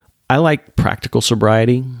I like practical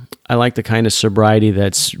sobriety. I like the kind of sobriety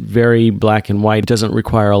that's very black and white. It doesn't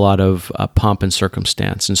require a lot of pomp and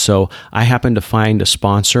circumstance. And so I happen to find a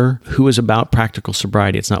sponsor who is about practical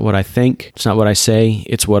sobriety. It's not what I think. It's not what I say.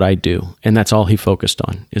 It's what I do. And that's all he focused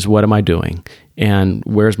on, is what am I doing? And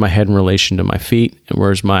where's my head in relation to my feet? And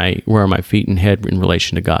where are my feet and head in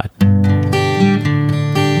relation to God?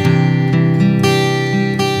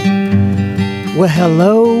 Well,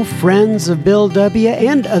 hello, friends of Bill W.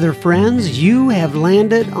 and other friends. You have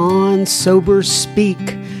landed on Sober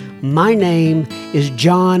Speak. My name is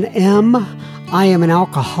John M. I am an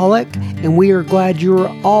alcoholic, and we are glad you're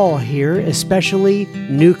all here, especially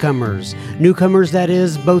newcomers. Newcomers, that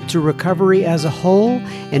is, both to recovery as a whole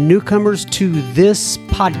and newcomers to this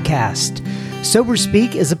podcast. Sober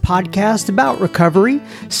Speak is a podcast about recovery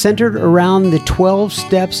centered around the 12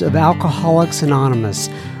 steps of Alcoholics Anonymous.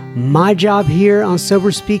 My job here on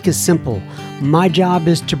Sober Speak is simple. My job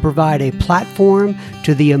is to provide a platform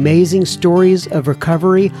to the amazing stories of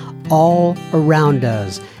recovery all around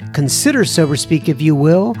us. Consider Sober Speak, if you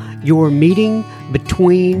will, your meeting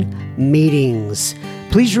between meetings.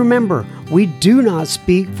 Please remember, we do not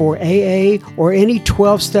speak for AA or any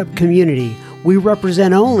 12-step community. We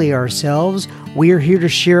represent only ourselves. We are here to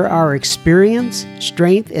share our experience,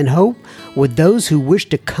 strength, and hope with those who wish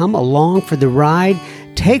to come along for the ride.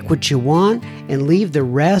 Take what you want and leave the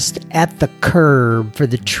rest at the curb for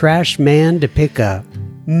the trash man to pick up.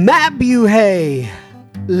 Matt Buhay,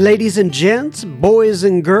 ladies and gents, boys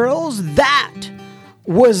and girls, that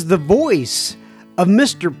was the voice of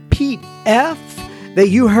Mr. Pete F. that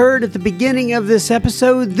you heard at the beginning of this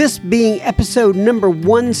episode, this being episode number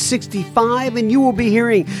 165, and you will be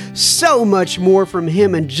hearing so much more from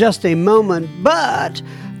him in just a moment. But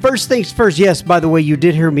first things first, yes, by the way, you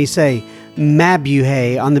did hear me say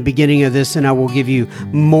Mabuhay on the beginning of this, and I will give you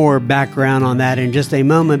more background on that in just a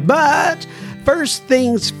moment. But first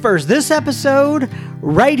things first, this episode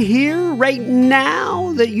right here, right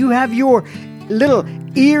now, that you have your little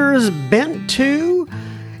ears bent to,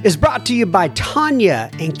 is brought to you by Tanya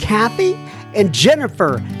and Kathy and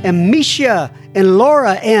Jennifer and Misha and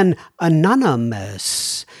Laura and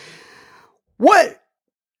Anonymous. What,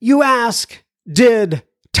 you ask, did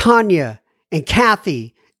Tanya and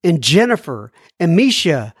Kathy and Jennifer and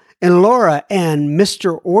Misha and Laura and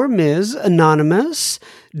Mr. or Ms. Anonymous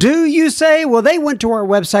do, you say? Well, they went to our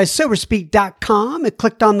website, soberspeak.com, and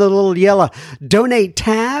clicked on the little yellow donate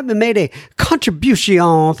tab and made a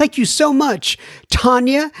contribution. Thank you so much,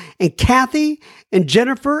 Tanya and Kathy and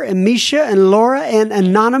Jennifer and Misha and Laura and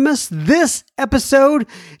Anonymous. This episode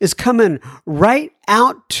is coming right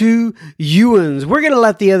out to youans. We're going to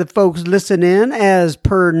let the other folks listen in as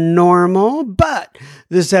per normal, but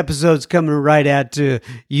this episode's coming right out to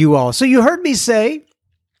you all. So you heard me say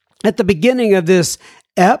at the beginning of this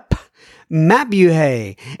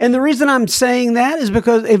Mabuhay. And the reason I'm saying that is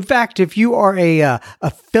because, in fact, if you are a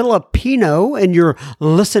Filipino and you're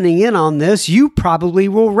listening in on this, you probably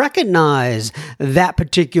will recognize that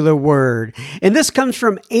particular word. And this comes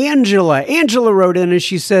from Angela. Angela wrote in and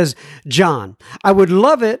she says, John, I would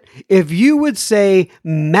love it if you would say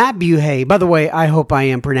Mabuhay. By the way, I hope I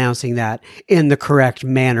am pronouncing that in the correct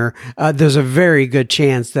manner. There's a very good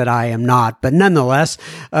chance that I am not, but nonetheless,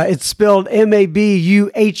 it's spelled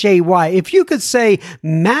Mabuhay. If you could say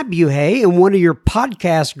Mabuhay in one of your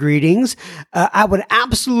podcast greetings, I would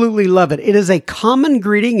absolutely love it. It is a common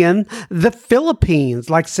greeting in the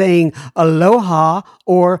Philippines, like saying aloha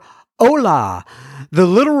or hola. The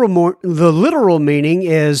literal meaning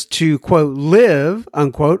is to, quote, live,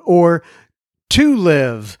 unquote, or to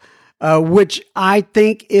live, which I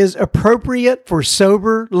think is appropriate for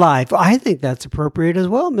sober life. I think that's appropriate as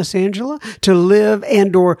well, Miss Angela, to live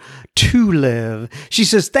and or to live. She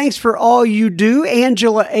says, thanks for all you do,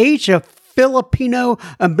 Angela H., a Filipino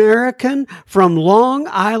American from Long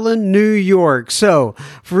Island, New York. So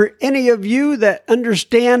for any of you that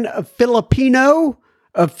understand a Filipino,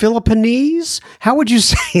 a Philippines, how would you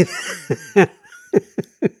say that?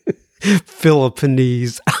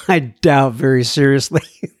 Philippines. I doubt very seriously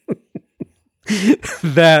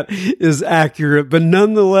that is accurate, but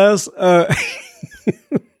nonetheless, I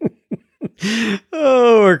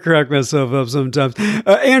crack myself up sometimes.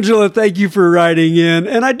 Angela, thank you for writing in.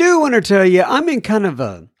 And I do want to tell you, I'm in kind of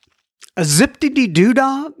a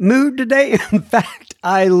zip-diddy-doo-dah mood today. In fact,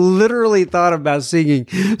 I literally thought about singing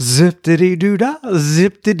zip-diddy-doo-dah,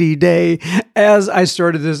 zip-diddy-day as I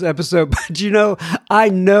started this episode. But I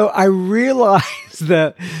realized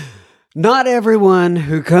that Not everyone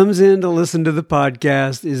who comes in to listen to the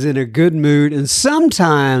podcast is in a good mood. And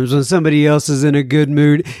sometimes when somebody else is in a good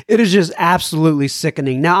mood, it is just absolutely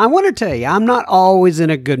sickening. Now, I want to tell you, I'm not always in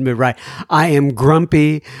a good mood, right? I am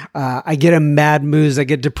grumpy. I get a mad mood. I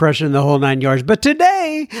get depression, the whole 9 yards. But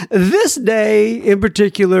today, this day in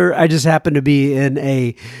particular, I just happen to be in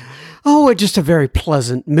just a very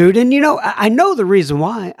pleasant mood. And, I know the reason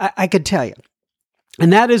why. I could tell you.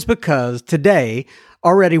 And that is because today,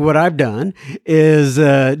 already what I've done is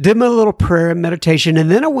did my little prayer and meditation, and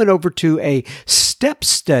then I went over to a step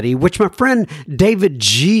study, which my friend David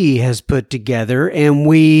G has put together, and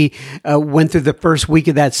we went through the first week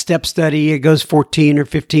of that step study. It goes 14 or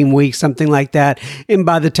 15 weeks, something like that, and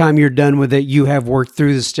by the time you're done with it, you have worked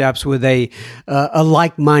through the steps with a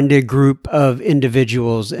like-minded group of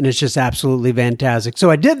individuals, and it's just absolutely fantastic. So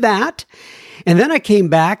I did that. And then I came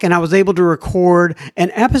back and I was able to record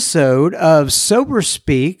an episode of Sober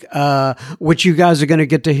Speak, which you guys are going to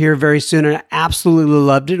get to hear very soon. And I absolutely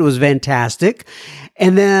loved it. It was fantastic.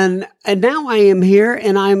 And now I am here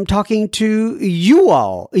and I'm talking to you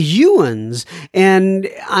all, Ewans, and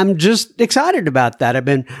I'm just excited about that. I've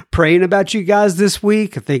been praying about you guys this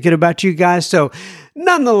week, thinking about you guys. So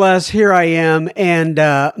nonetheless, here I am, and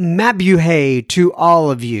mabuhay to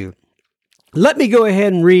all of you. Let me go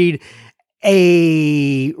ahead and read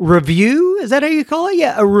a review. Is that how you call it?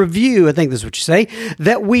 Yeah, a review. I think that's what you say,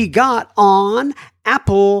 that we got on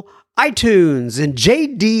Apple iTunes. And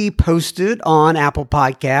JD posted on Apple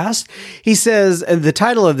Podcast. He says the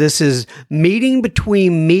title of this is Meeting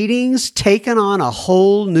Between Meetings Taken on a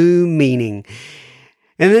Whole New Meaning.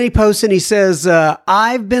 And then he posts and he says,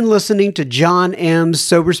 I've been listening to John M's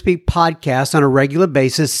Sober Speak podcast on a regular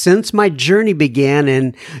basis since my journey began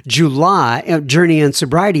in journey in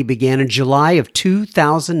sobriety began in July of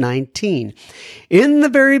 2019. In the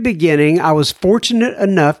very beginning, I was fortunate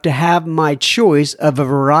enough to have my choice of a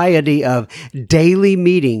variety of daily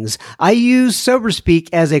meetings. I use Sober Speak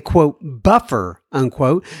as a, quote, buffer,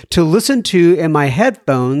 unquote, to listen to in my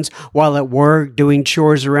headphones while at work, doing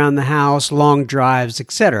chores around the house, long drives,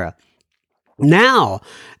 etc. Now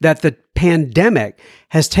that the pandemic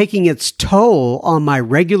has taken its toll on my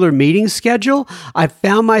regular meeting schedule, I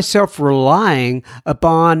found myself relying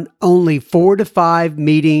upon only 4 to 5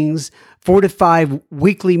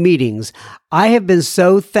 weekly meetings. I have been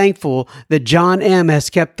so thankful that John M has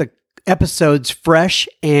kept the episodes fresh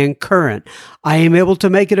and current. I am able to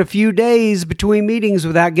make it a few days between meetings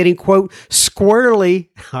without getting, quote, squirrely.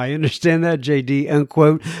 I understand that, JD,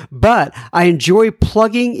 unquote. But I enjoy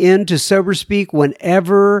plugging into Sober Speak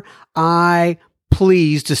whenever I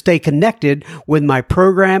please to stay connected with my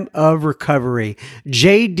program of recovery.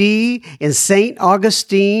 JD in St.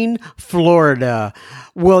 Augustine, Florida.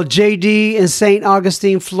 Well, JD in St.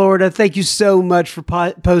 Augustine, Florida, thank you so much for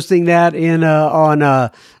posting that on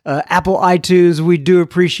Apple iTunes. We do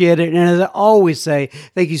appreciate it. And as I always say,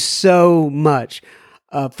 thank you so much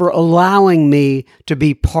for allowing me to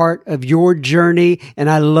be part of your journey. And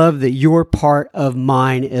I love that you're part of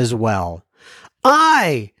mine as well.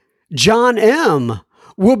 I, John M.,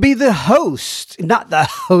 will be the host, not the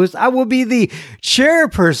host. I will be the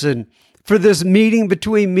chairperson for this meeting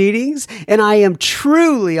between meetings, and I am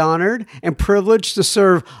truly honored and privileged to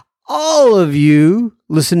serve all of you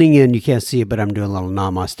listening in. You can't see it, but I'm doing a little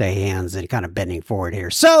namaste hands and kind of bending forward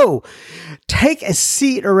here. So take a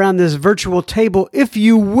seat around this virtual table, if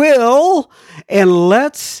you will, and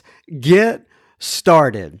let's get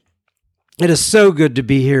started. It is so good to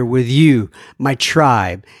be here with you, my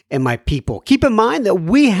tribe, and my people. Keep in mind that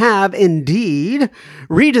we have indeed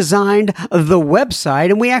redesigned the website,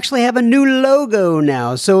 and we actually have a new logo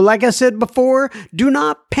now. So like I said before, do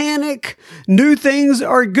not panic. New things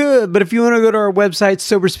are good. But if you want to go to our website,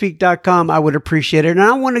 soberspeak.com, I would appreciate it. And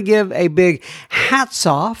I want to give a big hats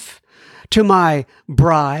off to my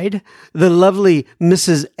bride, the lovely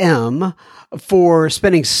Mrs. M., for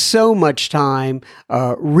spending so much time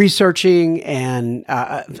researching and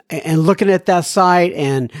looking at that site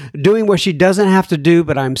and doing what she doesn't have to do.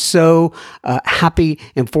 But I'm so happy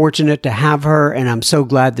and fortunate to have her, and I'm so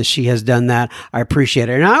glad that she has done that. I appreciate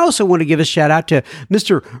it. And I also want to give a shout out to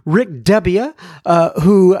Mr. Rick W.,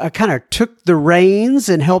 who kind of took the reins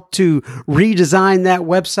and helped to redesign that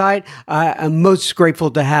website. I'm most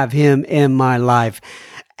grateful to have him in my life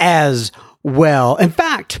as well. In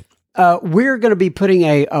fact, we're going to be putting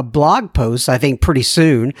a blog post, I think, pretty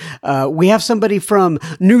soon. We have somebody from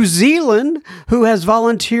New Zealand who has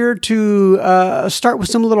volunteered to start with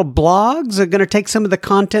some little blogs. They're going to take some of the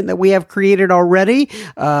content that we have created already,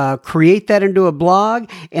 create that into a blog,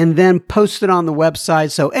 and then post it on the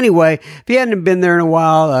website. So anyway, if you hadn't been there in a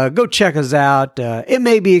while, go check us out. It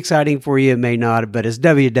may be exciting for you, it may not, but it's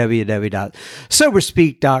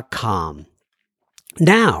www.soberspeak.com.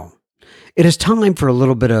 Now, it is time for a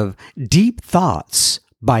little bit of Deep Thoughts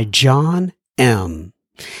by John M.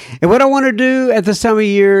 And what I want to do at this time of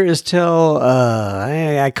year is tell,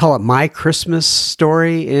 I call it my Christmas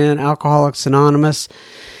story in Alcoholics Anonymous.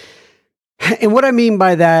 And what I mean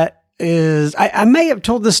by that is, I may have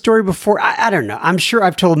told this story before. I don't know. I'm sure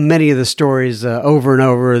I've told many of the stories over and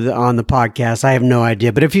over on the podcast. I have no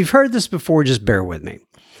idea. But if you've heard this before, just bear with me.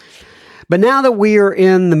 But now that we are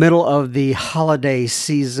in the middle of the holiday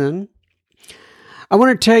season, I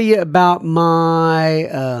want to tell you about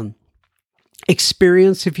my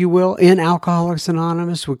experience, if you will, in Alcoholics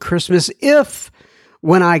Anonymous with Christmas. If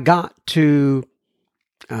when I got to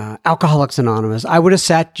Alcoholics Anonymous, I would have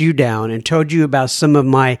sat you down and told you about some of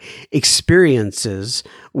my experiences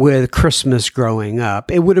with Christmas growing up,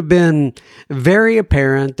 it would have been very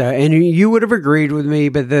apparent, and you would have agreed with me,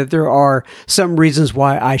 but that there are some reasons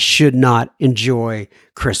why I should not enjoy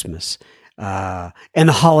Christmas and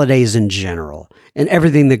the holidays in general and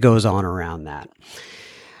everything that goes on around that.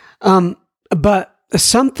 But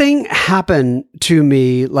something happened to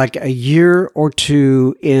me like a year or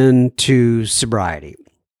two into sobriety.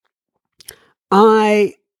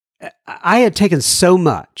 I had taken so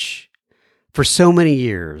much for so many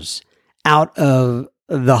years out of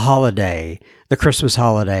the holiday, the Christmas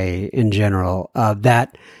holiday in general,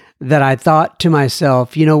 that I thought to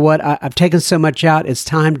myself, you know what, I've taken so much out, it's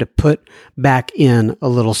time to put back in a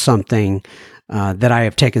little something that I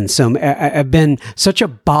have taken I've been such a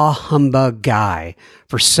bah humbug guy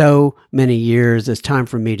for so many years, it's time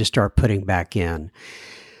for me to start putting back in.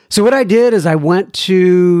 So what I did is I went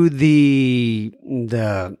to the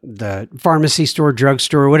pharmacy store,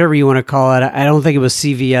 drugstore, whatever you want to call it. I don't think it was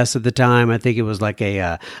CVS at the time. I think it was like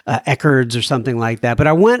a Eckerd's or something like that. But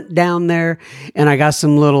I went down there and I got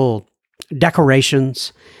some little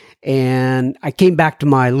decorations. And I came back to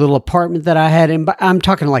my little apartment that I had. And I'm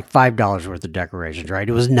talking like $5 worth of decorations, right?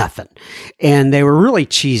 It was nothing. And they were really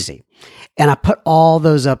cheesy. And I put all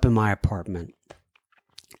those up in my apartment.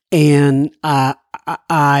 And I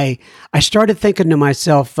started thinking to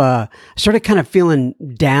myself, started kind of feeling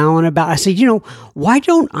down about, I said, why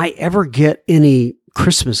don't I ever get any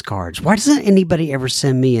Christmas cards? Why doesn't anybody ever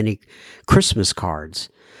send me any Christmas cards?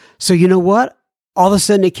 So you know what? All of a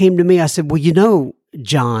sudden it came to me. I said, well,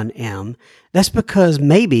 John M., that's because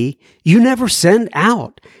maybe you never send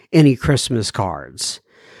out any Christmas cards.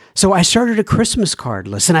 So I started a Christmas card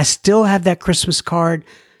list, and I still have that Christmas card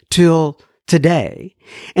till today.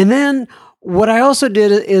 And then what I also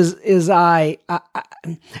did is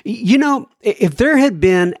if there had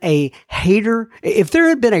been a hater,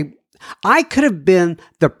 I could have been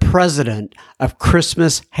the president of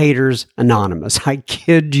Christmas Haters Anonymous. I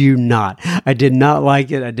kid you not. I did not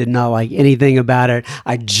like it. I did not like anything about it.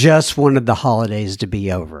 I just wanted the holidays to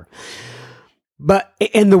be over.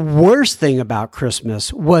 And the worst thing about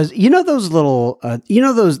Christmas was, those little,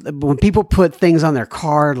 when people put things on their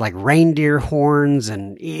card, like reindeer horns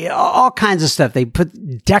and all kinds of stuff, they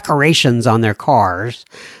put decorations on their cars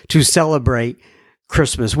to celebrate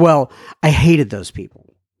Christmas. Well, I hated those people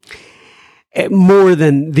more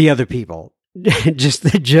than the other people, just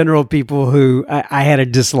the general people who I had a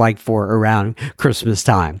dislike for around Christmas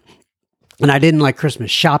time. And I didn't like Christmas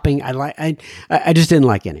shopping. I just didn't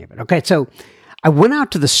like any of it. Okay. So I went out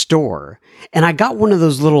to the store and I got one of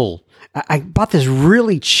those I bought this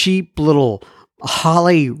really cheap little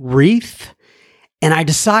holly wreath, and I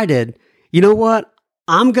decided, you know what?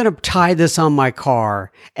 I'm going to tie this on my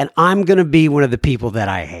car, and I'm going to be one of the people that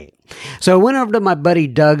I hate. So I went over to my buddy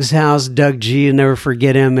Doug's house, Doug G, I'll never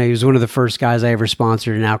forget him. He was one of the first guys I ever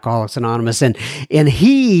sponsored in Alcoholics Anonymous, and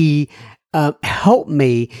he helped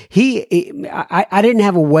me. I didn't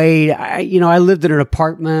have a way. I lived in an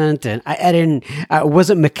apartment, and I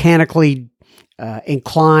wasn't mechanically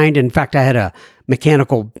inclined. In fact, I had a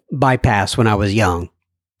mechanical bypass when I was young.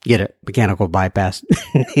 Get it? Mechanical bypass.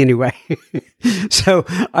 Anyway, so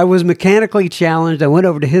I was mechanically challenged. I went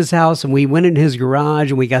over to his house, and we went in his garage,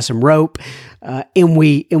 and we got some rope, and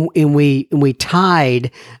we tied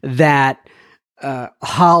that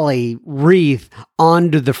holly wreath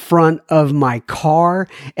onto the front of my car,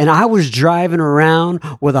 and I was driving around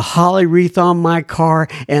with a holly wreath on my car,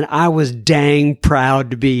 and I was dang proud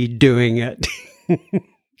to be doing it.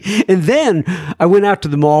 And then I went out to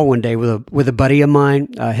the mall one day with a buddy of mine.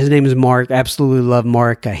 His name is Mark. Absolutely love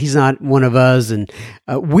Mark. He's not one of us, and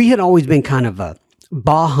we had always been kind of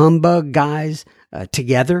bah humbug guys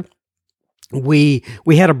together. We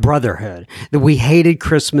had a brotherhood that we hated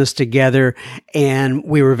Christmas together, and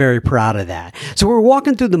we were very proud of that. So we were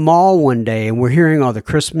walking through the mall one day, and we're hearing all the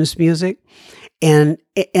Christmas music, and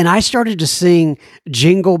I started to sing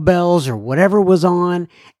Jingle Bells or whatever was on,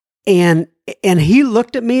 and he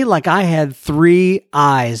looked at me like I had three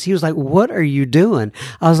eyes. He was like, "What are you doing?"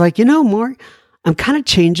 I was like, Mark, I'm kind of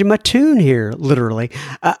changing my tune here, literally.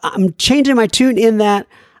 I'm changing my tune in that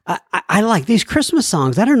I like these Christmas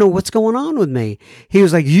songs. I don't know what's going on with me. He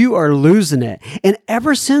was like, "You are losing it." And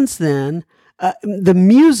ever since then, the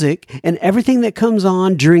music and everything that comes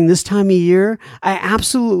on during this time of year, I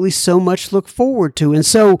absolutely so much look forward to. And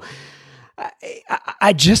so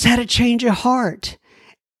I just had a change of heart.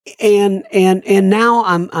 And now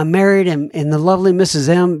I'm married, and the lovely Mrs.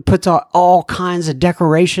 M puts all kinds of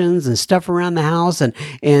decorations and stuff around the house, and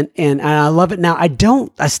I love it. Now I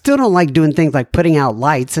still don't like doing things like putting out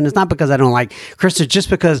lights, and it's not because I don't like Christmas, just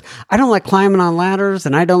because I don't like climbing on ladders,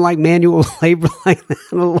 and I don't like manual labor like that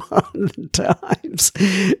a lot of the times.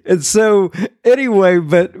 And so anyway,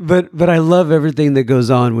 but I love everything that goes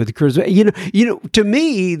on with Christmas. To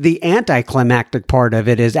me, the anticlimactic part of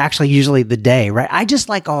it is actually usually the day, right? I just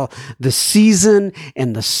like all the season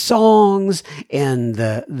and the songs and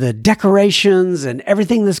the decorations and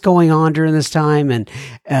everything that's going on during this time.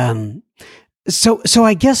 And so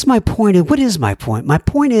I guess my point is, what is my point? My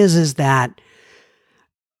point is that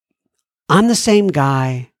I'm the same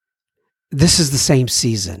guy. This is the same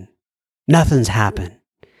season. Nothing's happened.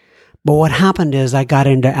 But what happened is I got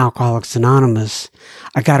into Alcoholics Anonymous.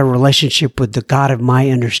 I got a relationship with the God of my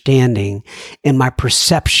understanding, and my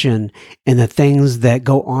perception and the things that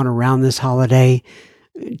go on around this holiday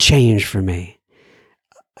changed for me.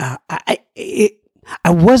 I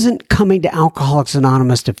wasn't coming to Alcoholics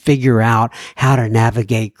Anonymous to figure out how to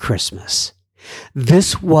navigate Christmas.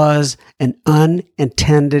 This was an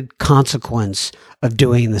unintended consequence of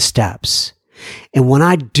doing the steps. And when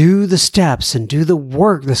I do the steps and do the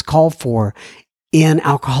work that's called for in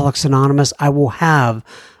Alcoholics Anonymous, I will have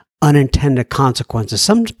unintended consequences.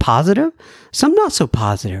 Some positive, some not so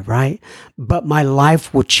positive, right? But my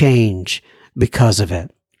life will change because of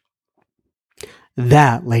it.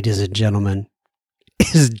 That, ladies and gentlemen,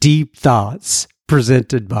 is Deep Thoughts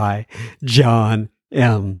presented by John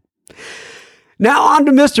M. Now on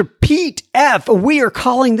to Mr. Pete F. We are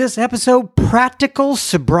calling this episode Practical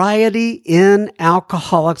Sobriety in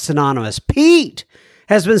Alcoholics Anonymous. Pete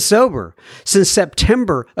has been sober since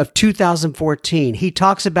September of 2014. He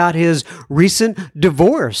talks about his recent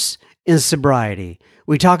divorce in sobriety.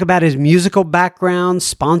 We talk about his musical background,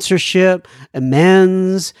 sponsorship,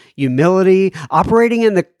 amends, humility, operating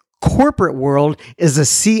in the corporate world as a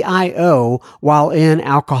CIO while in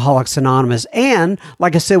Alcoholics Anonymous, and,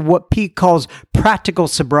 like I said, what Pete calls practical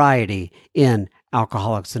sobriety in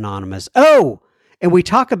Alcoholics Anonymous. Oh, and we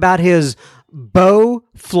talk about his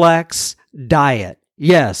Bowflex diet.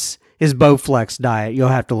 Yes, his Bowflex diet. You'll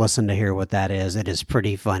have to listen to hear what that is. It is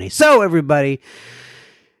pretty funny. So, everybody,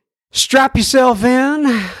 strap yourself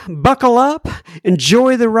in, buckle up,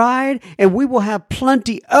 enjoy the ride, and we will have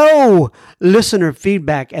plenty listener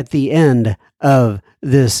feedback at the end of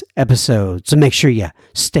this episode. So make sure you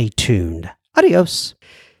stay tuned. Adios.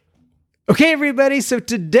 Okay, everybody. So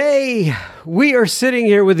today we are sitting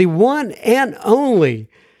here with the one and only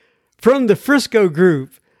from the Frisco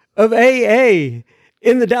group of AA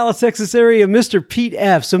in the Dallas, Texas area, Mr. Pete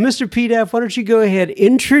F. So, Mr. Pete F., why don't you go ahead,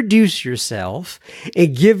 introduce yourself,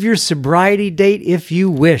 and give your sobriety date if you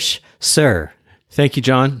wish, sir. Thank you,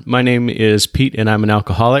 John. My name is Pete, and I'm an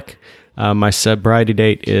alcoholic. My sobriety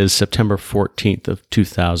date is September 14th of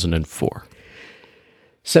 2004.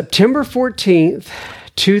 September 14th,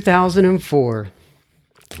 2004.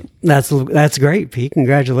 That's great, Pete.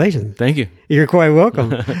 Congratulations. Thank you. You're quite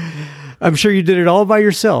welcome. I'm sure you did it all by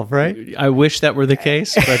yourself, right? I wish that were the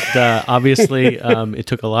case, but obviously it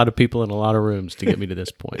took a lot of people in a lot of rooms to get me to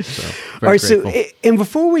this point. So, all right. grateful. So, and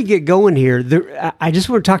before we get going here, I just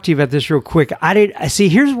want to talk to you about this real quick.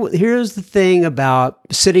 Here's the thing about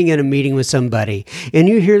sitting in a meeting with somebody, and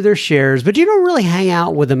you hear their shares, but you don't really hang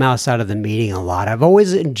out with them outside of the meeting a lot. I've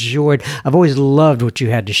always loved what you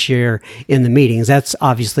had to share in the meetings. That's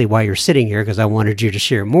obviously why you're sitting here, because I wanted you to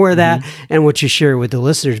share more of that and what you share with the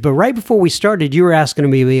listeners. But right before we started, you were asking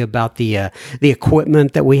me about the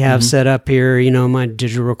equipment that we have set up here, my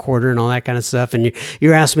digital recorder and all that kind of stuff. And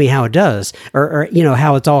you're asking me how it does, or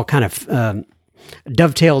how it's all kind of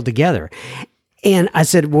dovetailed together. And I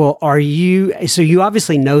said, well, so you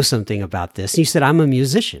obviously know something about this. And you said, I'm a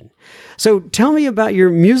musician. So tell me about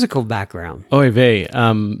your musical background. Oy vey.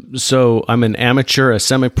 So I'm an amateur, a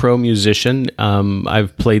semi-pro musician.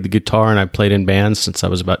 I've played the guitar and I've played in bands since I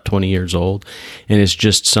was about 20 years old. And it's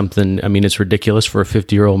just something, I mean, it's ridiculous for a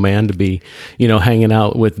 50-year-old man to be, hanging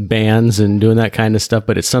out with bands and doing that kind of stuff,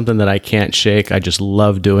 but it's something that I can't shake. I just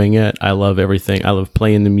love doing it. I love everything. I love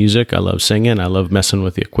playing the music. I love singing. I love messing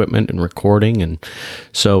with the equipment and recording. And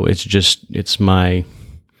so it's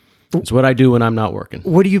what I do when I'm not working.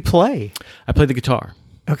 What do you play? I play the guitar.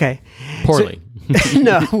 Okay. Poorly.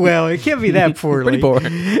 No, well, it can't be that poorly. Pretty poor.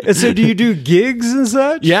 So do you do gigs and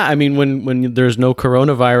such? Yeah, I mean, when there's no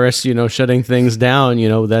coronavirus, shutting things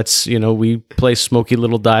down, that's, we play smoky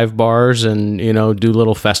little dive bars and, do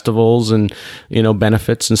little festivals and,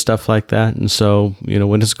 benefits and stuff like that. And so,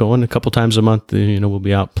 when it's going a couple times a month, we'll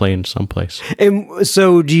be out playing someplace. And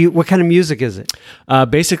so what kind of music is it?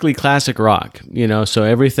 Basically classic rock, so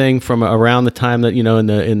everything from around the time that,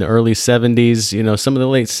 in the early 70s, some of the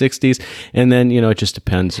late 60s, and then, it just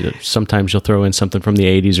depends. Sometimes you'll throw in something from the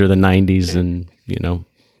 80s or the 90s and,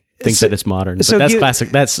 think that it's modern. But that's classic.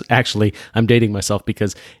 That's actually, I'm dating myself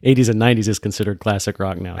because 80s and 90s is considered classic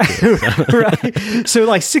rock now, too. So. Right. So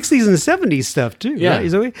like 60s and 70s stuff, too. Yeah.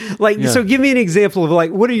 Right? So give me an example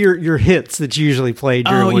of what are your hits that you usually play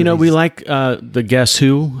during we like the Guess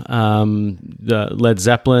Who, the Led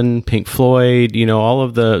Zeppelin, Pink Floyd, all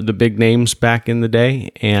of the big names back in the day.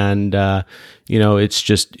 And, it's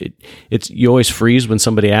just, you always freeze when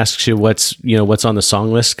somebody asks you what's on the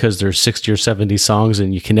song list because there's 60 or 70 songs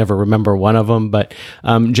and you can never remember one of them. But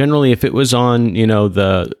generally, if it was on,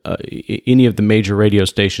 any of the major radio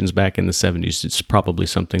stations back in the 70s, it's probably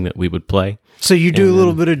something that we would play. So you do a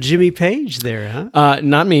little bit of Jimmy Page there, huh?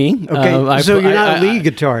 Not me. Okay, so you're not a lead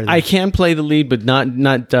guitar then. I can play the lead, but not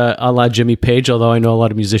a la Jimmy Page, although I know a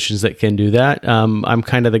lot of musicians that can do that. I'm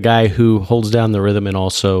kind of the guy who holds down the rhythm and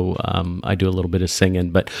also I do a little bit of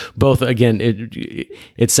singing, but both, again,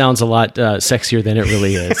 it sounds a lot sexier than it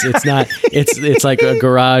really is. It's not, it's like a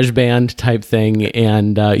garage band type thing,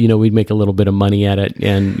 and we make a little bit of money at it,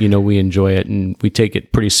 and we enjoy it, and we take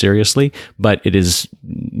it pretty seriously, but it is,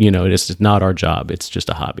 it is not our job. It's just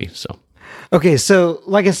a hobby. So. Okay, so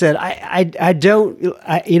like I said, I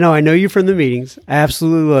know you from the meetings. I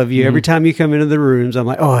absolutely love you. Mm-hmm. Every time you come into the rooms, I'm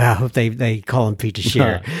like, oh, I hope they call him Pete to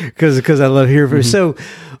share because I love hearing from you. So,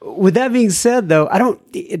 with that being said, though,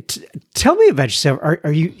 tell me about yourself.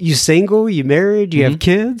 Are you single? You married? Do you have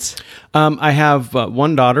kids? I have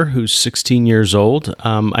one daughter who's 16 years old.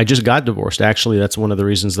 I just got divorced. Actually, that's one of the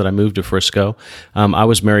reasons that I moved to Frisco. I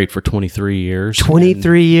was married for 23 years.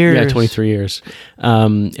 23 years? Yeah, 23 years.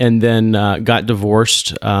 And then got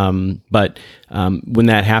divorced. But when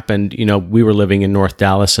that happened, we were living in North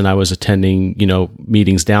Dallas and I was attending,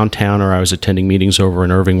 meetings downtown, or I was attending meetings over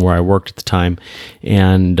in Irving where I worked at the time.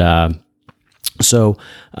 And so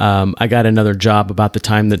I got another job about the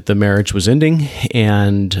time that the marriage was ending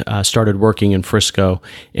and started working in Frisco.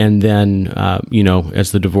 And then,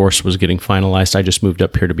 as the divorce was getting finalized, I just moved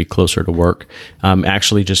up here to be closer to work.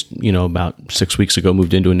 Actually, just, about 6 weeks ago,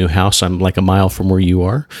 moved into a new house. I'm like a mile from where you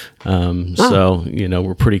are. So,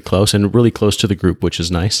 we're pretty close and really close to the group, which is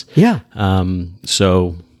nice. Yeah.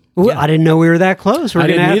 Well, I didn't know we were that close. We're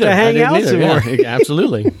going to have to hang out some more. Yeah,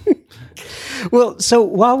 absolutely. Well, so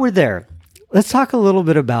while we're there, let's talk a little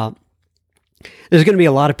bit about, there's going to be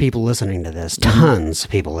a lot of people listening to this, tons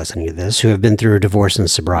of people listening to this who have been through a divorce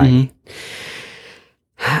and sobriety.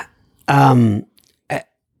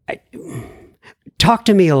 Talk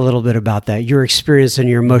to me a little bit about that, your experience and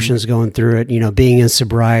your emotions going through it, being in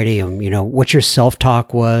sobriety, and, what your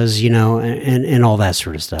self-talk was, and all that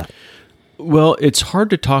sort of stuff. Well, it's hard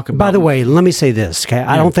to talk about. By the way, let me say this, okay?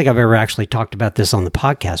 I don't think I've ever actually talked about this on the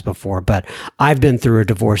podcast before, but I've been through a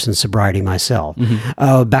divorce and sobriety myself.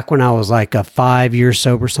 Back when I was like 5 years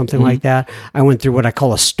sober, something like that, I went through what I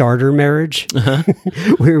call a starter marriage.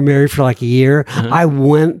 We were married for like a year. I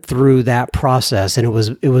went through that process, and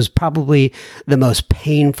it was probably the most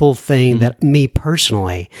painful thing that me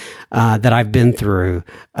personally that I've been through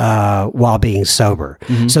while being sober.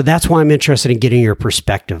 So that's why I'm interested in getting your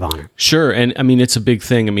perspective on it. Sure. And I mean, it's a big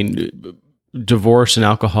thing. I mean, divorce and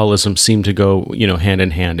alcoholism seem to go, hand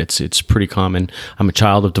in hand. It's pretty common. I'm a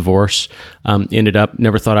child of divorce.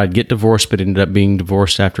 Never thought I'd get divorced, but ended up being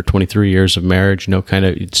divorced after 23 years of marriage.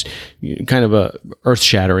 It's kind of a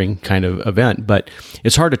earth-shattering kind of event, but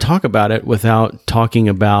it's hard to talk about it without talking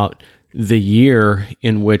about the year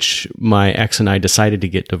in which my ex and I decided to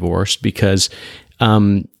get divorced, because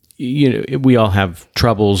we all have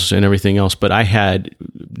troubles and everything else, but I had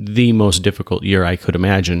the most difficult year I could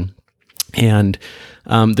imagine. And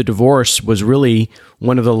the divorce was really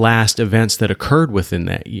one of the last events that occurred within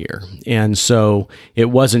that year. And so it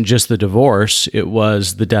wasn't just the divorce, it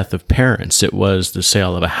was the death of parents, it was the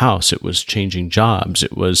sale of a house, it was changing jobs,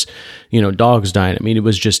 it was, dogs dying. I mean, it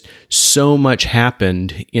was just so much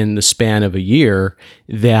happened in the span of a year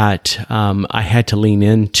that I had to lean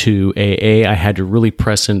into AA. I had to really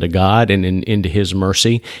press into God and into His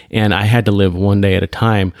mercy. And I had to live one day at a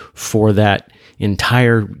time for that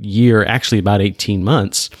entire year, actually about 18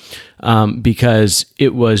 months, because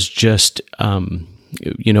it was just,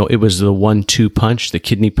 it was the 1-2 punch, the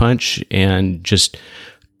kidney punch, and just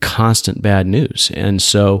constant bad news. And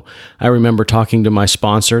so I remember talking to my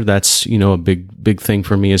sponsor. That's, a big thing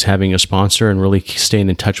for me, is having a sponsor and really staying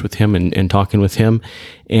in touch with him and talking with him.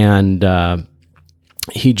 And,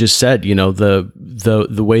 he just said,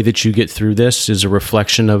 the way that you get through this is a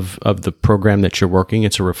reflection of the program that you're working.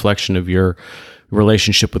 It's a reflection of your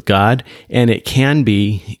relationship with God. And it can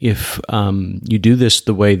be, if you do this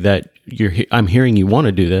the way that I'm hearing you want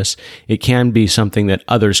to do this, it can be something that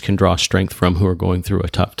others can draw strength from who are going through a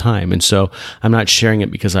tough time. And so I'm not sharing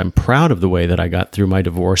it because I'm proud of the way that I got through my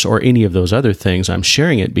divorce or any of those other things. I'm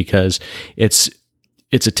sharing it because it's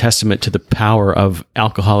a testament to the power of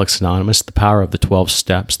Alcoholics Anonymous, the power of the 12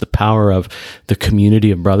 steps, the power of the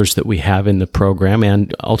community of brothers that we have in the program,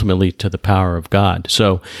 and ultimately to the power of God.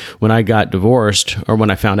 So when I got divorced, or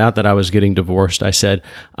when I found out that I was getting divorced, I said,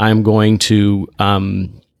 I'm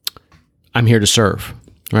here to serve,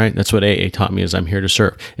 right? That's what AA taught me, is I'm here to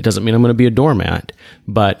serve. It doesn't mean I'm going to be a doormat,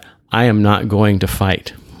 but I am not going to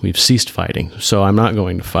fight. We've ceased fighting, so I'm not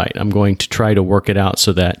going to fight. I'm going to try to work it out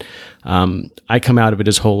so that I come out of it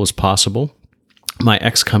as whole as possible. My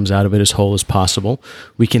ex comes out of it as whole as possible.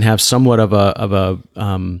 We can have somewhat of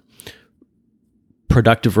a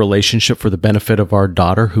productive relationship for the benefit of our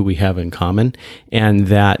daughter, who we have in common. And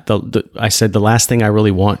that I said the last thing I really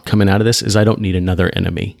want coming out of this is I don't need another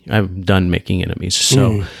enemy. I'm done making enemies.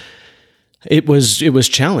 So. It was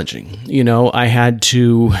challenging. I had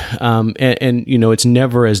to, and it's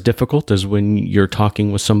never as difficult as when you're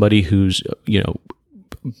talking with somebody who's,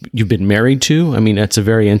 you've been married to. I mean, that's a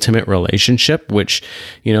very intimate relationship, which,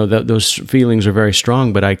 those feelings are very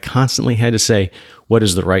strong, but I constantly had to say, what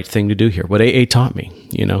is the right thing to do here? What AA taught me,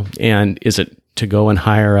 and is it to go and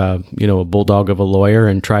hire a bulldog of a lawyer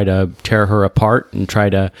and try to tear her apart and try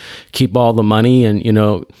to keep all the money and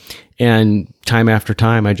time after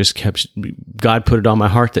time, I just God put it on my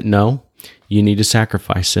heart that no, you need to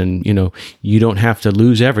sacrifice, and, you don't have to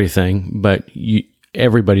lose everything, but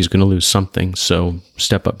everybody's going to lose something. So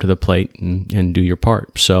step up to the plate and do your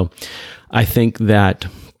part. So I think that,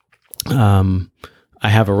 I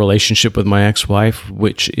have a relationship with my ex-wife,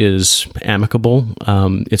 which is amicable.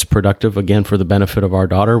 It's productive, again, for the benefit of our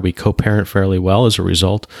daughter. We co-parent fairly well as a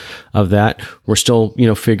result of that. We're still,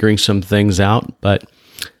 figuring some things out, but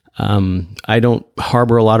I don't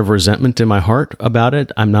harbor a lot of resentment in my heart about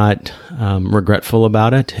it. I'm not regretful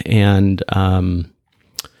about it, and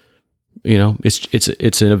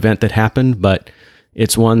it's an event that happened, but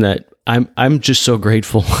it's one that I'm just so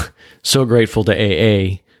grateful, so grateful to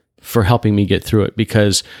AA for helping me get through it,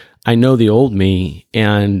 because I know the old me,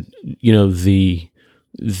 and the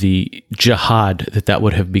jihad that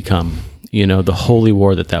would have become. The holy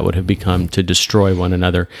war that would have become to destroy one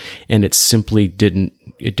another. And it simply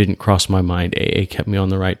didn't cross my mind. AA kept me on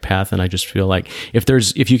the right path. And I just feel like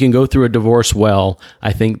if you can go through a divorce well,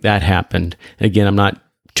 I think that happened. Again, I'm not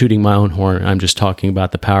tooting my own horn. I'm just talking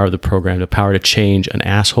about the power of the program, the power to change an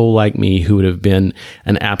asshole like me, who would have been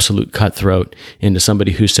an absolute cutthroat, into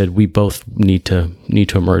somebody who said, we both need to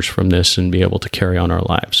emerge from this and be able to carry on our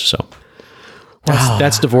lives. So.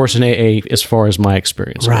 That's divorce in AA as far as my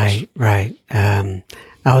experience. Right. I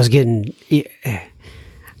was getting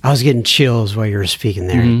chills while you were speaking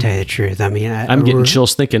there, to tell you the truth. I mean, I'm getting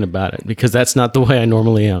chills thinking about it, because that's not the way I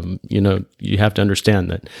normally am. You have to understand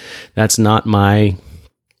that that's not my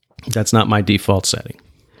default setting.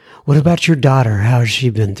 What about your daughter? How has she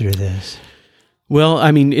been through this? Well,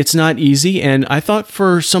 I mean, it's not easy, and I thought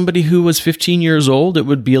for somebody who was 15 years old, it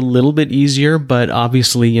would be a little bit easier, but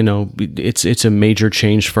obviously, it's a major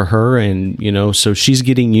change for her, and, so she's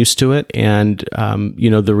getting used to it, and,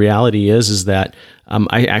 the reality is that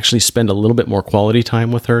I actually spend a little bit more quality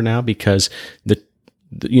time with her now, because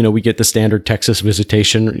we get the standard Texas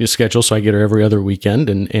visitation schedule, so I get her every other weekend,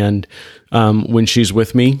 and when she's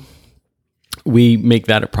with me, we make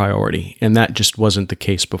that a priority, and that just wasn't the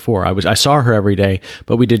case before. I saw her every day,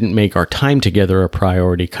 but we didn't make our time together a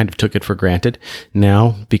priority, kind of took it for granted.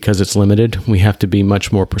 Now, because it's limited, we have to be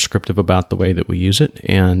much more prescriptive about the way that we use it.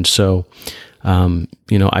 And so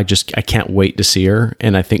I can't wait to see her.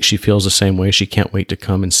 And I think she feels the same way. She can't wait to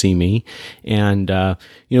come and see me. And,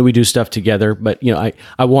 we do stuff together, but,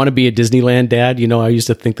 I want to be a Disneyland dad. I used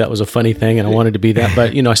to think that was a funny thing and I wanted to be that,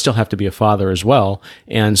 but, I still have to be a father as well.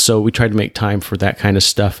 And so we try to make time for that kind of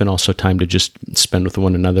stuff and also time to just spend with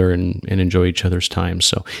one another and enjoy each other's time.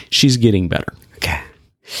 So she's getting better. Okay.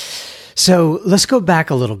 So let's go back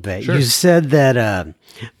a little bit. Sure. You said that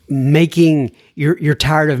you're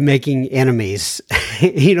tired of making enemies.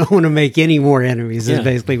 You don't want to make any more enemies, is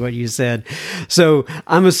basically what you said. So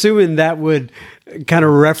I'm assuming that would kind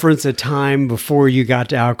of reference a time before you got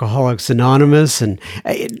to Alcoholics Anonymous. And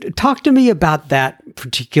talk to me about that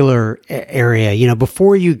particular area.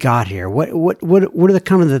 Before you got here, what are the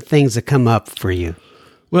kind of the things that come up for you?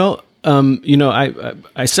 Well,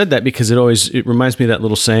 I said that because it reminds me of that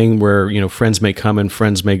little saying where, friends may come and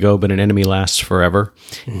friends may go, but an enemy lasts forever.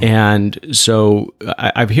 Mm-hmm. And so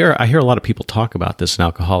I hear a lot of people talk about this in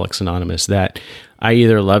Alcoholics Anonymous, that I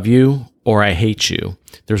either love you or I hate you.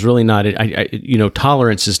 There's really not,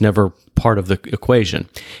 tolerance is never part of the equation.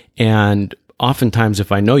 And oftentimes,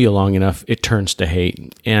 if I know you long enough, it turns to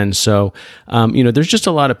hate. And so, there's just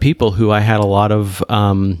a lot of people who I had a lot of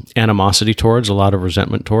animosity towards, a lot of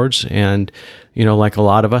resentment towards. And, like a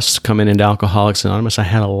lot of us coming into Alcoholics Anonymous, I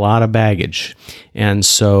had a lot of baggage. And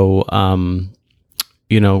so,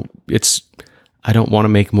 I don't want to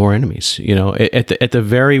make more enemies. At the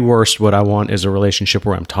very worst, what I want is a relationship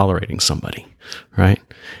where I'm tolerating somebody, right?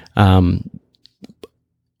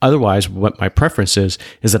 Otherwise, what my preference is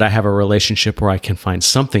that I have a relationship where I can find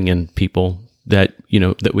something in people that,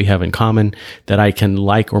 that we have in common, that I can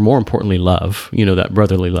like, or more importantly, love, that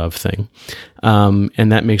brotherly love thing.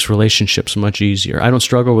 And that makes relationships much easier. I don't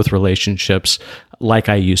struggle with relationships like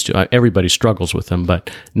I used to. Everybody struggles with them, but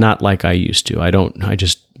not like I used to.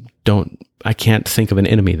 I can't think of an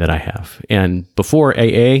enemy that I have. And before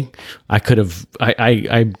AA,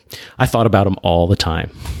 I thought about them all the time.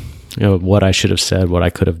 What I should have said, what I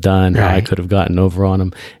could have done, how I could have gotten over on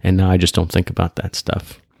them. And now I just don't think about that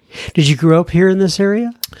stuff. Did you grow up here in this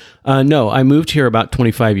area? No, I moved here about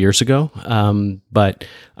 25 years ago. But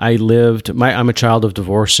I'm a child of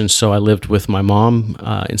divorce. And so I lived with my mom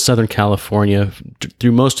in Southern California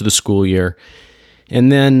through most of the school year. And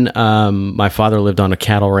then my father lived on a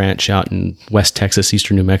cattle ranch out in West Texas,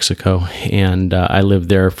 eastern New Mexico, and I lived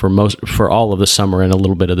there for all of the summer and a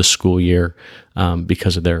little bit of the school year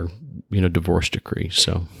because of their divorce decree.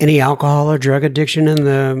 So, any alcohol or drug addiction in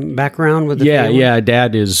the background with the family? Yeah.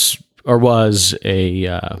 Dad was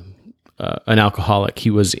an alcoholic. He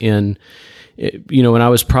was in. When I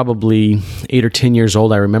was probably 8 or 10 years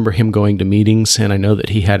old, I remember him going to meetings, and I know that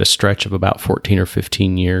he had a stretch of about 14 or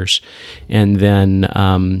 15 years. And then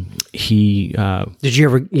he...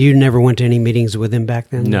 You never went to any meetings with him back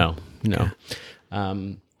then? No.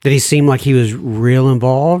 Did he seem like he was real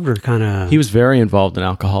involved or kind of... He was very involved in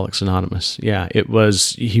Alcoholics Anonymous. Yeah, he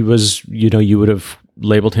was, you would have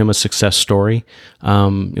labeled him a success story,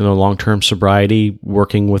 long-term sobriety,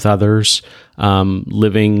 working with others,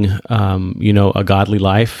 living, a godly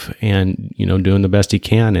life and, doing the best he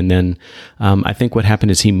can. And then I think what happened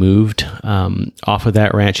is he moved off of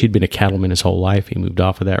that ranch. He'd been a cattleman his whole life. He moved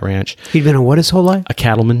off of that ranch. He'd been a what his whole life? A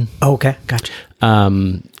cattleman. Oh, okay. Gotcha.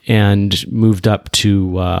 And moved up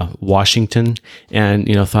to Washington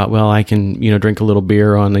and, thought, well, I can, drink a little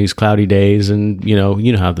beer on these cloudy days and, you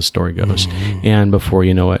know how the story goes. Mm-hmm. And before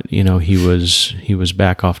you know it, he was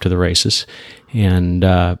back off to the races and,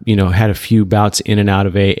 had a few bouts in and out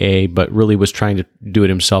of AA, but really was trying to do it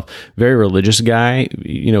himself. Very religious guy,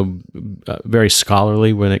 very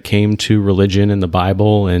scholarly when it came to religion and the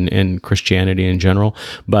Bible and Christianity in general.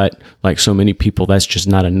 But like so many people, that's just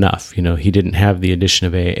not enough. He didn't have the addition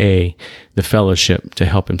of AA, the fellowship to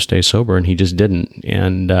help him stay sober, and he just didn't.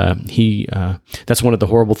 And that's one of the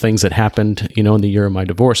horrible things that happened, in the year of my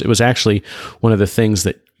divorce. It was actually one of the things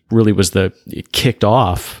that really it kicked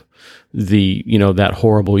off that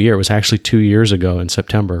horrible year. It was actually 2 years ago in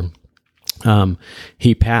September.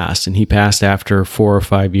 He passed after 4 or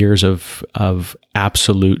 5 years of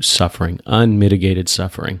absolute suffering, unmitigated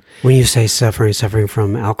suffering. When you say suffering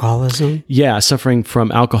from alcoholism? Yeah, suffering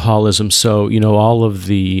from alcoholism. So, all of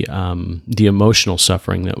the emotional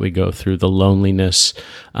suffering that we go through, the loneliness,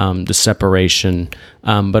 the separation,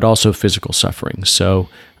 but also physical suffering. So,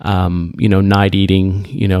 night eating,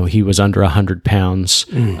 he was under 100 pounds,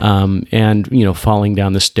 and, falling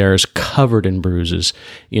down the stairs covered in bruises,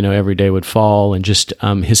 every day would fall, and just,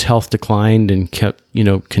 his health declined and kept,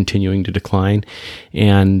 continuing to decline.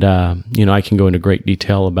 And, I can go into great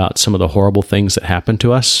detail about some of the horrible things that happened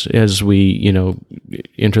to us as we,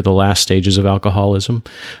 enter the last stages of alcoholism.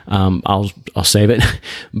 I'll save it,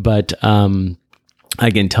 but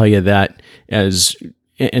I can tell you that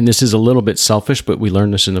and this is a little bit selfish, but we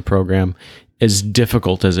learned this in the program, as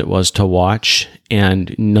difficult as it was to watch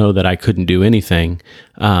and know that I couldn't do anything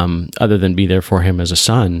other than be there for him as a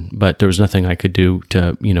son, but there was nothing I could do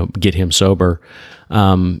to, get him sober.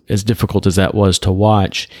 As difficult as that was to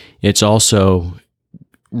watch, it's also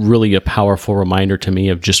really a powerful reminder to me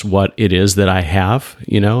of just what it is that I have,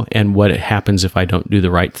 and what it happens if I don't do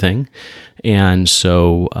the right thing. And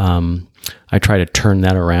so I try to turn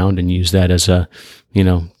that around and use that as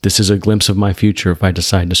this is a glimpse of my future. If I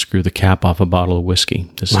decide to screw the cap off a bottle of whiskey,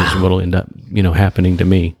 this is what will end up, happening to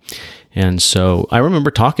me. And so I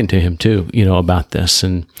remember talking to him too, about this.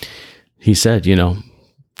 And he said, he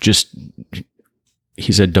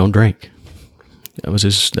said, don't drink. That was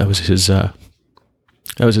his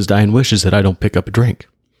dying wish, is that I don't pick up a drink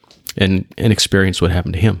and experience what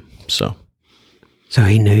happened to him. So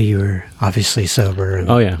he knew you were obviously sober.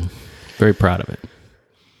 Oh yeah. Very proud of it.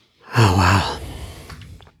 Oh, wow.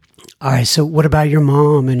 All right. So what about your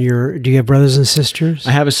mom and do you have brothers and sisters?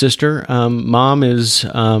 I have a sister. Mom is,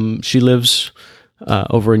 she lives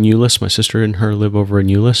over in Euless. My sister and her live over in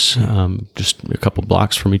Euless, just a couple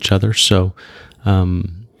blocks from each other. So, How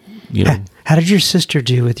did your sister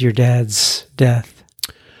do with your dad's death?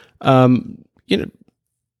 Not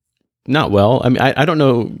well. I mean, I don't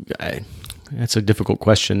know. That's a difficult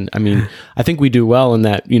question. I mean, I think we do well in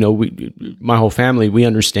that, my whole family, we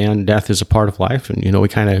understand death is a part of life, and,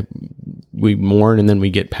 we mourn and then we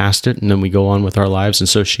get past it and then we go on with our lives. And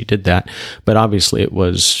so she did that, but obviously it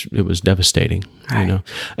was devastating. Right.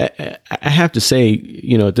 I have to say,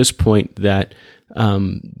 at this point that,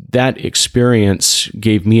 that experience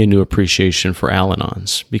gave me a new appreciation for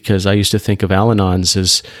Al-Anons, because I used to think of Al-Anons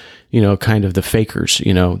as, kind of the fakers,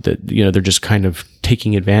 that, they're just kind of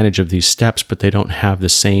taking advantage of these steps, but they don't have the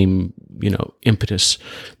same, impetus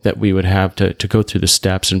that we would have to go through the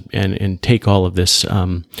steps and take all of this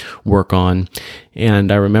work on.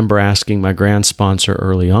 And I remember asking my grant sponsor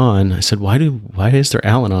early on, I said, why is there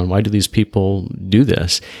Al-Anon? Why do these people do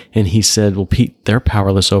this? And he said, well, Pete, they're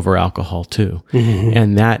powerless over alcohol too. Mm-hmm.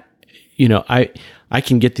 And that, I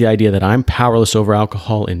can get the idea that I'm powerless over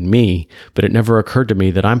alcohol in me, but it never occurred to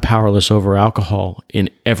me that I'm powerless over alcohol in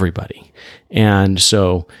everybody. And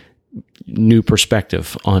so, new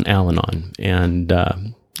perspective on Al-Anon, and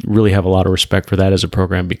really have a lot of respect for that as a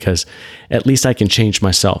program, because at least I can change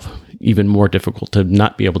myself. Even more difficult to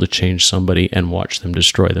not be able to change somebody and watch them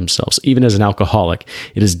destroy themselves. Even as an alcoholic,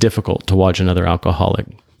 it is difficult to watch another alcoholic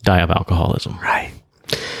die of alcoholism. Right.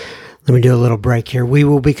 Let me do a little break here. We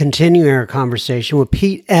will be continuing our conversation with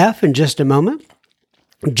Pete F. in just a moment.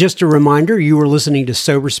 Just a reminder, you are listening to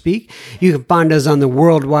Sober Speak. You can find us on the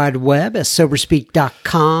World Wide Web at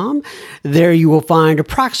soberspeak.com. There you will find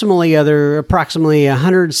approximately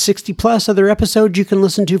 160 plus other episodes you can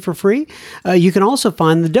listen to for free. You can also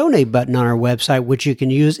find the donate button on our website, which you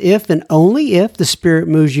can use if and only if the Spirit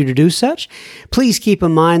moves you to do such. Please keep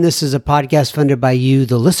in mind this is a podcast funded by you,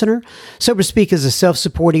 the listener. Sober Speak is a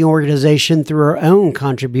self-supporting organization through our own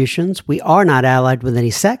contributions. We are not allied with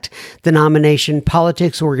any sect, denomination,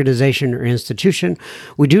 politics, organization, or institution.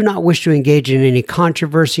 We do not wish to engage in any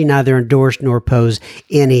controversy, neither endorse nor oppose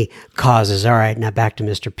any causes. All right, now back to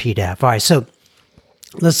Mr. Pete F. All right, so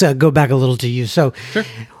let's go back a little to you. So sure.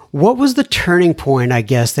 What was the turning point, I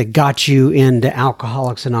guess, that got you into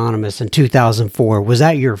Alcoholics Anonymous in 2004? Was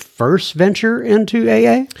that your first venture into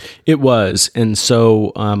AA? It was. And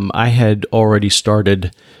so I had already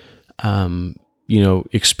started,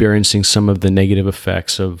 experiencing some of the negative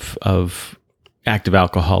effects of active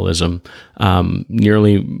alcoholism,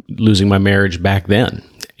 nearly losing my marriage back then.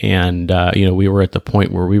 And, we were at the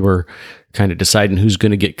point where we were kind of deciding who's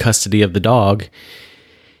going to get custody of the dog.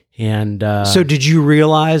 And so did you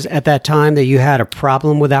realize at that time that you had a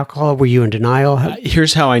problem with alcohol? Were you in denial?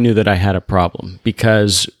 Here's how I knew that I had a problem,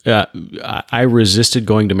 because I resisted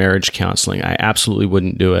going to marriage counseling. I absolutely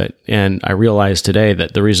wouldn't do it. And I realized today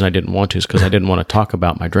that the reason I didn't want to is because I didn't want to talk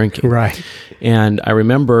about my drinking. Right. And I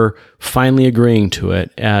remember finally agreeing to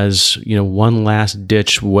it as, one last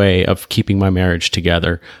ditch way of keeping my marriage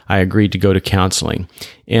together. I agreed to go to counseling.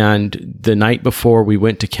 And the night before we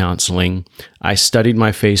went to counseling, I studied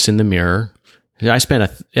my face in the mirror. I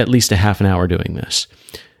spent at least a half an hour doing this.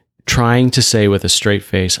 trying to say with a straight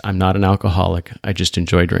face, I'm not an alcoholic. I just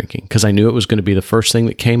enjoy drinking, because I knew it was going to be the first thing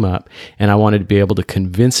that came up, and I wanted to be able to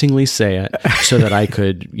convincingly say it so that I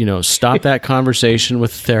could, stop that conversation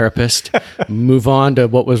with the therapist, move on to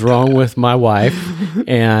what was wrong with my wife,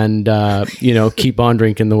 and, keep on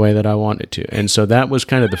drinking the way that I wanted to. And so that was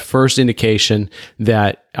kind of the first indication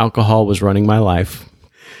that alcohol was running my life.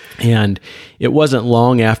 And it wasn't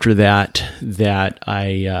long after that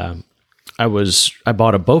I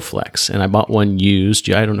bought a Bowflex, and I bought one used.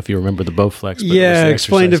 I don't know if you remember the Bowflex. But yeah,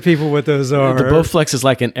 explain to people what those are. The Bowflex is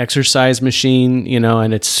like an exercise machine,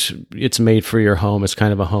 and it's made for your home. It's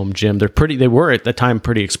kind of a home gym. They were at the time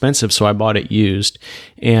pretty expensive, so I bought it used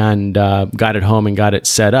and got it home and got it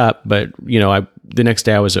set up. But the next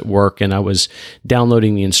day I was at work and I was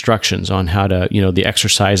downloading the instructions on how to, the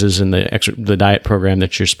exercises and the diet program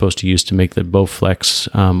that you're supposed to use to make the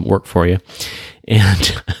Bowflex work for you.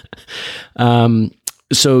 And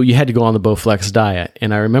so you had to go on the Bowflex diet.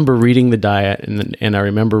 And I remember reading the diet, and I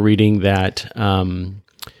remember reading that,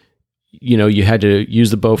 you had to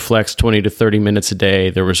use the Bowflex 20 to 30 minutes a day.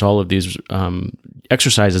 There was all of these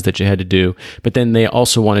exercises that you had to do, but then they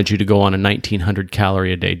also wanted you to go on a 1,900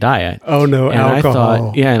 calorie a day diet. Oh no, and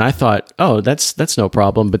alcohol. I thought, oh, that's no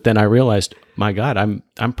problem. But then I realized, my God,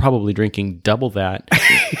 I'm probably drinking double that,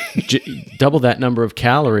 double that number of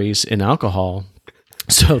calories in alcohol.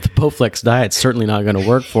 So the Bowflex diet's certainly not going to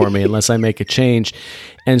work for me unless I make a change.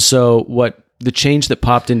 And so the change that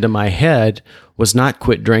popped into my head was not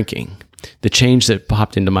quit drinking. The change that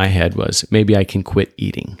popped into my head was maybe I can quit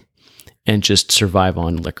eating and just survive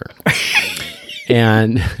on liquor.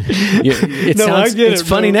 And it's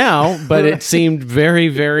funny now, but it seemed very,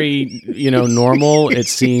 very, normal. It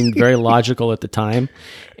seemed very logical at the time.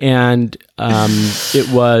 And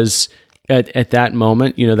it was at that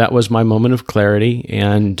moment, that was my moment of clarity.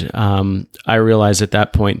 And I realized at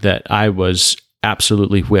that point that I was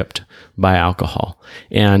absolutely whipped by alcohol,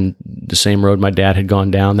 and the same road my dad had gone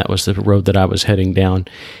down, that was the road that I was heading down.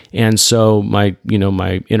 And so my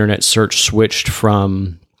internet search switched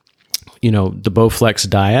from, the Bowflex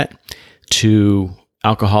diet to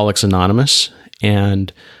Alcoholics Anonymous.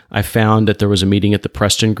 And I found that there was a meeting at the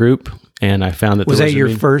Preston Group, and I found that was that your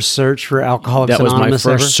first search for Alcoholics Anonymous?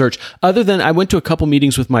 That was my first search. Other than I went to a couple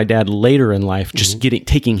meetings with my dad later in life, just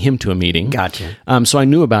taking him to a meeting. Gotcha. So I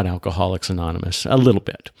knew about Alcoholics Anonymous a little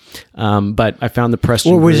bit, but I found the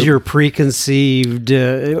Preston. What was group. your preconceived,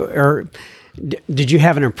 or did you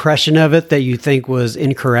have an impression of it that you think was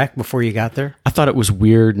incorrect before you got there? I thought it was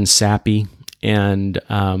weird and sappy. And,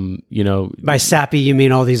 by sappy, you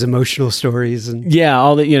mean all these emotional stories and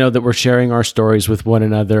all that, that we're sharing our stories with one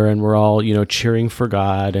another, and we're all, cheering for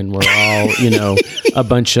God, and we're all, a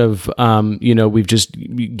bunch of, we've just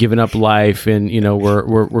given up life, and,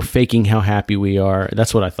 we're faking how happy we are.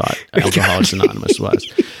 That's what I thought Alcoholics Anonymous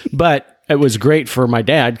was. But it was great for my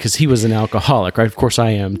dad because he was an alcoholic, right? Of course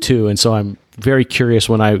I am too. And so I'm very curious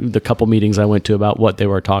the couple meetings I went to about what they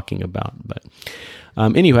were talking about. But,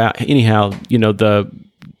 anyhow,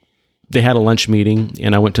 they had a lunch meeting,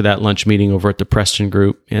 and I went to that lunch meeting over at the Preston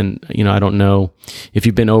Group. And, I don't know if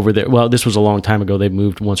you've been over there. Well, this was a long time ago. They've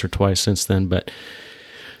moved once or twice since then, but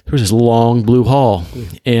there was this long blue hall,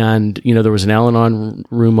 and, there was an Al-Anon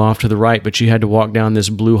room off to the right, but you had to walk down this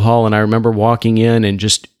blue hall. And I remember walking in and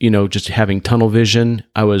just having tunnel vision.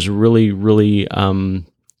 I was really, really,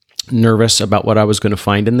 nervous about what I was going to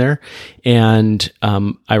find in there. And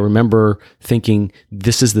I remember thinking,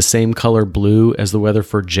 this is the same color blue as the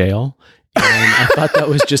Weatherford jail. And I thought that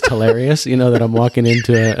was just hilarious, that I'm walking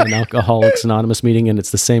into an Alcoholics Anonymous meeting and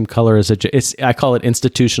it's the same color as I call it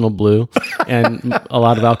institutional blue, and a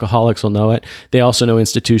lot of alcoholics will know it. They also know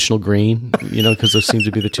institutional green, because those seem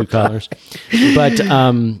to be the two colors. But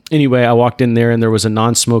anyway, I walked in there and there was a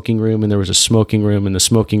non-smoking room and there was a smoking room, and the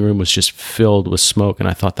smoking room was just filled with smoke, and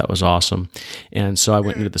I thought that was awesome. And so I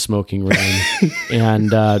went into the smoking room, and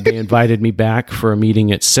they invited me back for a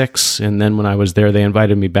meeting at 6. And then when I was there, they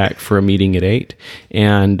invited me back for a meeting at 8,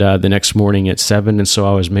 and the next morning at 7. And so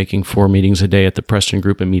I was making 4 meetings a day at the Preston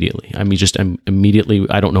Group immediately. I mean, immediately,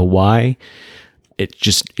 I don't know why.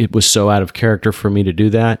 It was so out of character for me to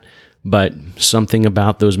do that, but something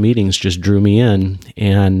about those meetings just drew me in.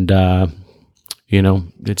 And, I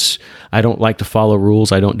don't like to follow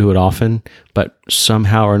rules. I don't do it often, but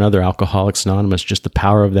somehow or another, Alcoholics Anonymous, just the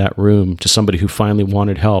power of that room, to somebody who finally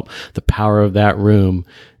wanted help, the power of that room,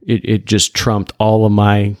 it just trumped all of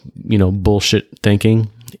my, bullshit thinking.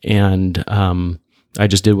 And I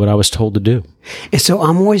just did what I was told to do. And so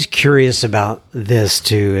I'm always curious about this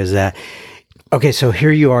too, is that, okay, so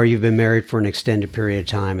here you are, you've been married for an extended period of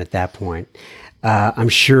time at that point. I'm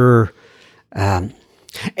sure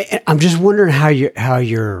I'm just wondering how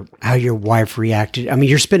your wife reacted. I mean,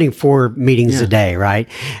 you're spending 4 meetings a day, right?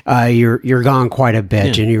 You're gone quite a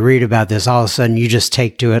bit, and you read about this. All of a sudden, you just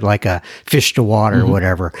take to it like a fish to water, or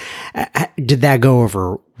whatever. Did that go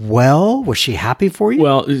over well? Was she happy for you?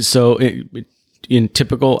 Well, so in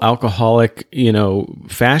typical alcoholic,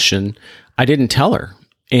 fashion, I didn't tell her,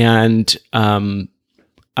 and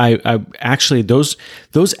I actually those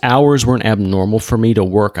hours weren't abnormal for me to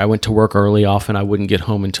work. I went to work early. Often I wouldn't get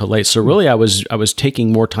home until late. So really, I was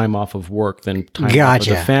taking more time off of work than time off of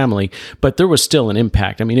the family. But there was still an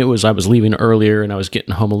impact. I mean, I was leaving earlier and I was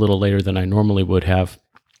getting home a little later than I normally would have.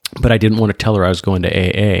 But I didn't want to tell her I was going to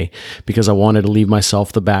AA because I wanted to leave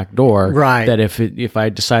myself the back door. Right. That if I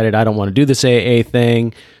decided I don't want to do this AA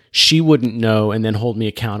thing, she wouldn't know and then hold me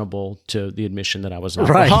accountable to the admission that I was an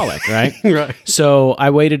alcoholic, right? Right. So I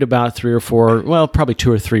waited about 3 or 4, well, probably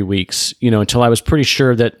 2 or 3 weeks, until I was pretty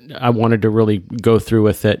sure that I wanted to really go through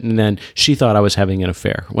with it. And then she thought I was having an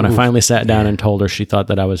affair. When I finally sat down and told her, she thought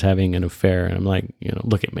that I was having an affair. And I'm like,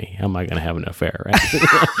 look at me. How am I going to have an affair, right?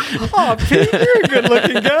 Oh, Pete, you're a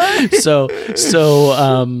good-looking guy.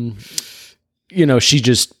 She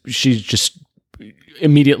just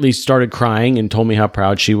immediately started crying and told me how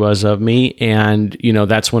proud she was of me. And,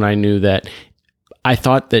 that's when I knew that I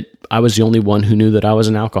thought that I was the only one who knew that I was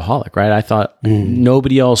an alcoholic, right? I thought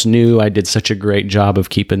nobody else knew. I did such a great job of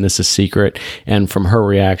keeping this a secret. And from her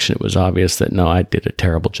reaction, it was obvious that no, I did a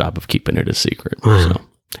terrible job of keeping it a secret. So,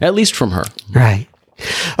 at least from her. Right.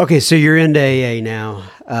 Okay. So you're into AA now.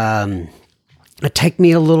 Take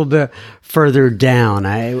me a little bit further down.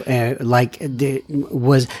 How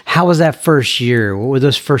was that first year? What were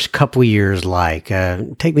those first couple years like?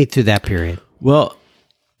 Take me through that period. Well,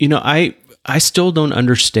 I still don't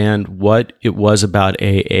understand what it was about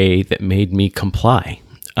AA that made me comply.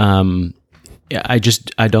 I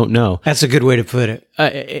don't know. That's a good way to put it.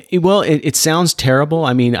 It sounds terrible.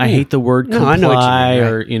 I mean, I hate the word comply, I know what you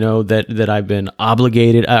mean, right? Or, that I've been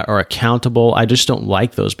obligated or accountable. I just don't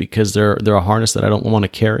like those because they're a harness that I don't want to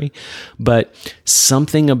carry. But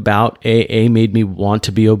something about AA made me want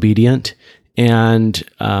to be obedient. And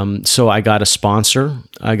so I got a sponsor.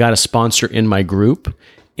 I got a sponsor in my group.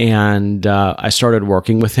 And I started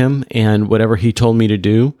working with him. And whatever he told me to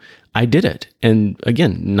do, I did it. And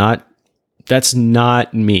again, that's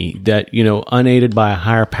not me. That, unaided by a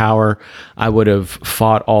higher power, I would have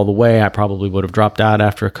fought all the way. I probably would have dropped out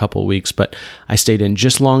after a couple of weeks, but I stayed in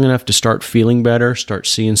just long enough to start feeling better, start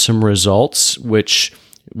seeing some results, which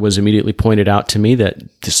was immediately pointed out to me that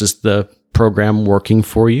this is the program working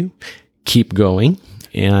for you. Keep going.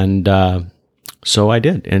 And so I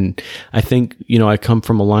did. And I think, I come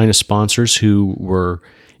from a line of sponsors who were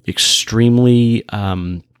extremely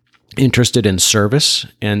interested in service,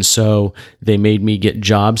 and so they made me get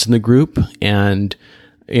jobs in the group. And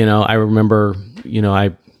I remember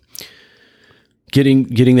I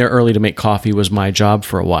getting there early to make coffee was my job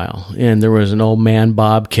for a while. And there was an old man,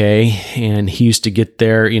 Bob Kay, and he used to get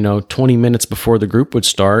there 20 minutes before the group would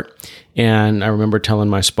start. And I remember telling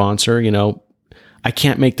my sponsor, I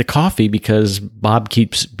can't make the coffee because Bob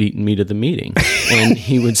keeps beating me to the meeting. And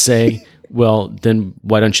he would say, well, then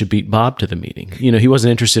why don't you beat Bob to the meeting? He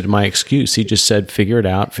wasn't interested in my excuse. He just said, figure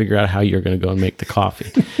out how you're going to go and make the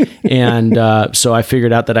coffee. And so I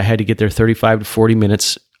figured out that I had to get there 35 to 40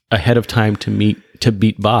 minutes ahead of time to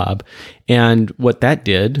beat Bob. And what that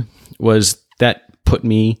did was that put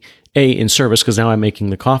me in service, because now I'm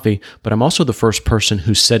making the coffee, but I'm also the first person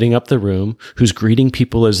who's setting up the room, who's greeting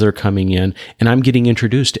people as they're coming in, and I'm getting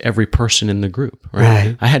introduced to every person in the group,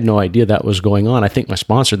 right? I had no idea that was going on. I think my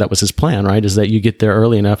sponsor, that was his plan, right? Is that you get there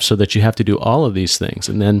early enough so that you have to do all of these things.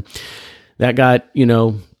 And then that got,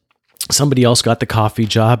 somebody else got the coffee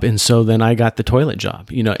job, and so then I got the toilet job.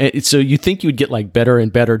 So you think you'd get like better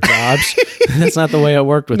and better jobs. That's not the way it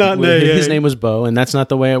worked with his name was Bo, and that's not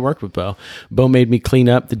the way it worked with Bo. Bo made me clean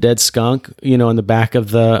up the dead skunk, in the back of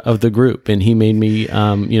the group, and he made me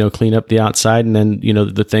clean up the outside, and then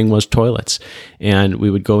the thing was toilets, and we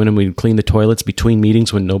would go in and we'd clean the toilets between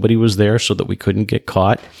meetings when nobody was there, so that we couldn't get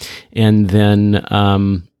caught, and then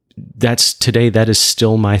that is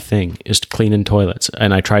still my thing, is cleaning toilets.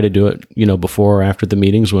 And I try to do it, before or after the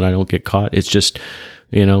meetings when I don't get caught. It's just,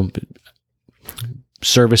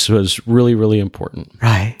 service was really, really important.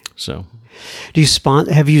 Right. So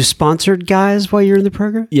have you sponsored guys while you're in the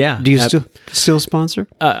program? Yeah. Do you still sponsor?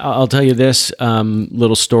 I'll tell you this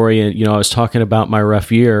little story. I was talking about my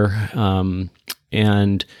rough year.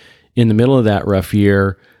 And in the middle of that rough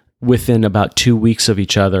year, within about 2 weeks of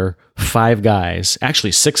each other, 5 guys,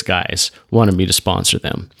 actually 6 guys, wanted me to sponsor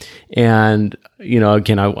them. And,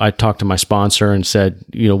 again, I talked to my sponsor and said,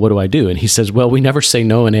 what do I do? And he says, well, we never say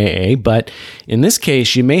no in AA, but in this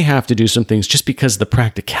case, you may have to do some things just because of the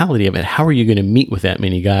practicality of it. How are you going to meet with that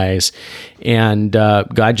many guys? And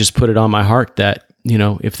God just put it on my heart that,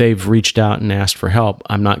 if they've reached out and asked for help,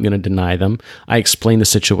 I'm not going to deny them. I explained the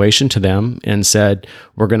situation to them and said,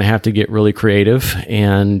 we're going to have to get really creative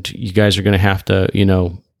and you guys are going to have to,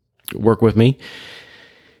 work with me.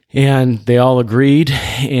 And they all agreed.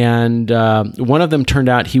 And one of them turned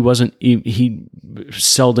out he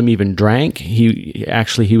seldom even drank.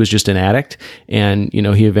 He was just an addict. And,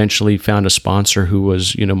 he eventually found a sponsor who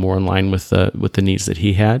was, more in line with the needs that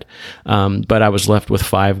he had. But I was left with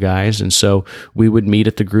 5 guys. And so we would meet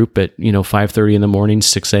at the group at, 5:30 in the morning,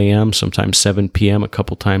 6 a.m., sometimes 7 p.m., a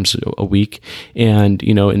couple times a week. And,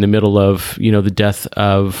 in the middle of, the death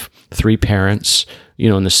of 3 parents,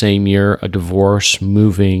 in the same year, a divorce,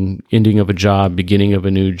 moving, ending of a job, beginning of a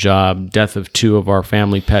new job, death of 2 of our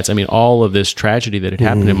family pets. I mean, all of this tragedy that had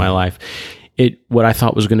happened in my life, what I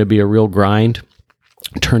thought was going to be a real grind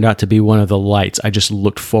turned out to be one of the lights. I just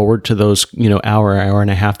looked forward to those, hour and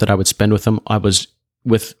a half that I would spend with them. I was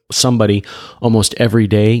with somebody almost every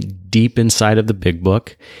day, deep inside of the Big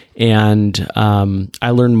Book. And I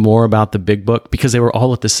learned more about the Big Book because they were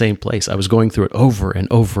all at the same place. I was going through it over and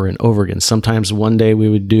over and over again. Sometimes one day we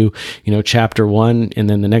would do, chapter 1, and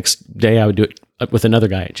then the next day I would do it with another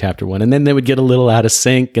guy at chapter 1. And then they would get a little out of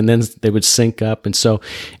sync, and then they would sync up. And so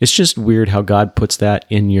it's just weird how God puts that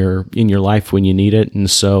in your life when you need it. And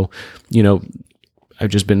so, I've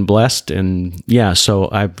just been blessed, and so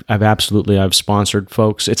I've sponsored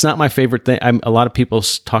folks. It's not my favorite thing. A lot of people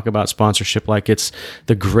talk about sponsorship like it's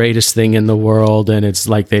the greatest thing in the world, and it's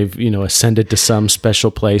like they've ascended to some special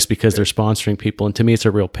place because they're sponsoring people. And to me, it's a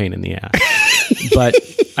real pain in the ass. But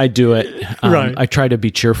I do it. Right. I try to be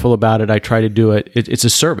cheerful about it. I try to do it. It's a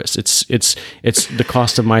service. It's the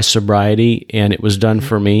cost of my sobriety, and it was done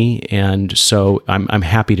for me, and so I'm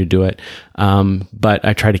happy to do it. But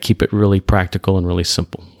I try to keep it really practical and really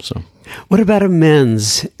simple. So, what about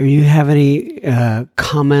amends? Do you have any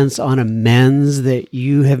comments on amends that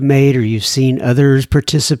you have made or you've seen others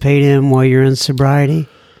participate in while you're in sobriety?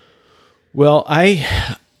 Well,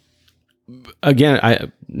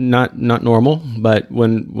 not normal, but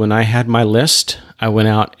when I had my list, I went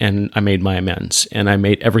out and I made my amends, and I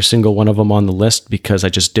made every single one of them on the list because I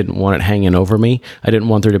just didn't want it hanging over me. I didn't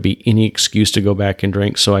want there to be any excuse to go back and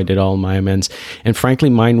drink, so I did all my amends. And frankly,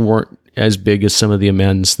 mine weren't as big as some of the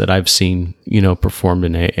amends that I've seen, performed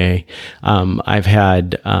in AA. I've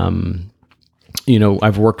had,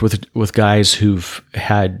 I've worked with guys who've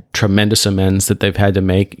had tremendous amends that they've had to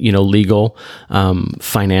make, legal,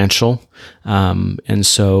 financial. And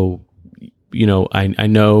so, I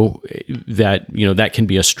know that, that can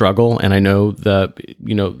be a struggle, and I know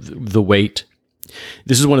the weight.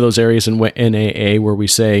 This is one of those areas in AA where we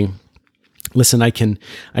say, listen, I can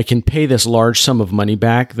pay this large sum of money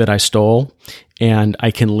back that I stole, and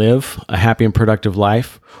I can live a happy and productive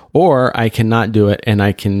life, or I cannot do it and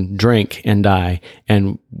I can drink and die.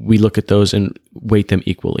 And we look at those and weight them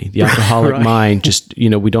equally. The alcoholic Right. mind just,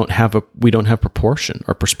 we don't have proportion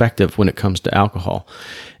or perspective when it comes to alcohol.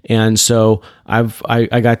 And so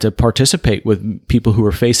I got to participate with people who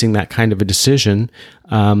were facing that kind of a decision.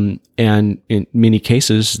 And in many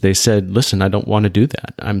cases, they said, listen, I don't want to do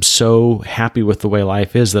that. I'm so happy with the way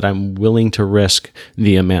life is that I'm willing to risk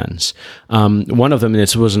the amends. One of them, and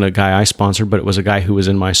this wasn't a guy I sponsored, but it was a guy who was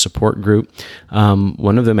in my support group.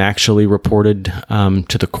 One of them actually reported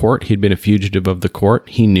to the court. He'd been a fugitive of the court.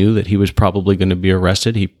 He knew that he was probably going to be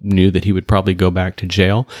arrested. He knew that he would probably go back to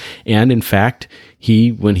jail. And in fact,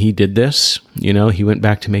 when he did this, he went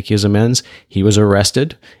back to make his amends. He was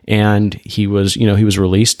arrested, and he was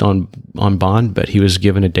released on bond, but he was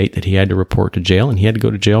given a date that he had to report to jail, and he had to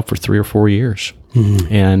go to jail for 3 or 4 years.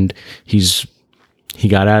 Mm-hmm. And he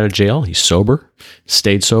got out of jail. He's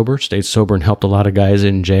stayed sober, and helped a lot of guys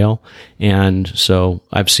in jail. And so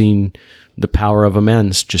I've seen the power of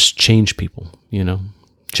amends just change people,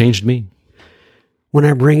 changed me. When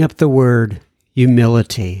I bring up the word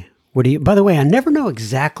humility, by the way, I never know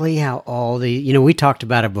exactly how all we talked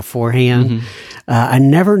about it beforehand. Mm-hmm. I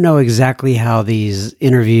never know exactly how these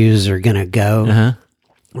interviews are going to go. Uh-huh.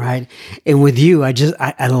 Right. And with you,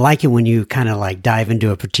 I like it when you kind of like dive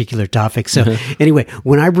into a particular topic. So anyway,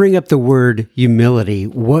 when I bring up the word humility,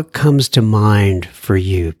 what comes to mind for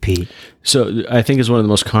you, Pete? So I think it's one of the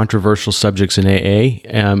most controversial subjects in AA.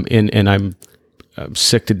 And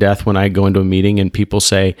sick to death when I go into a meeting and people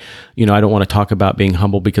say, I don't want to talk about being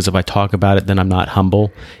humble because if I talk about it, then I'm not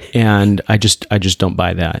humble. And I just don't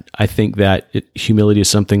buy that. I think that humility is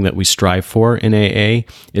something that we strive for in AA.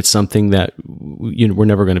 It's something that we're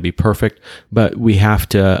never going to be perfect, but we have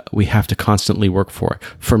to constantly work for it.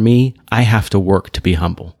 For me, I have to work to be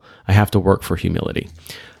humble. I have to work for humility.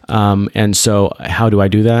 And so how do I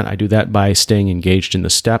do that? I do that by staying engaged in the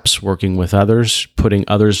steps, working with others, putting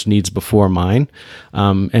others' needs before mine,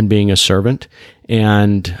 and being a servant.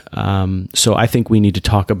 And so I think we need to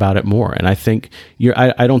talk about it more. And I think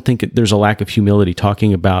I don't think there's a lack of humility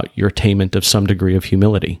talking about your attainment of some degree of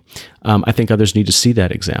humility. I think others need to see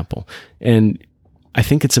that example. And I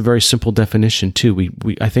think it's a very simple definition too.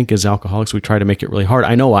 I think as alcoholics, we try to make it really hard.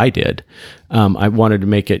 I know I did. I wanted to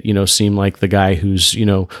make it, seem like the guy who's,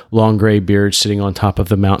 long gray beard sitting on top of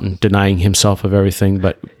the mountain, denying himself of everything,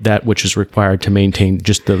 but that which is required to maintain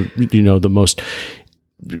just the most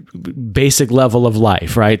basic level of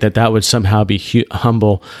life, right? That would somehow be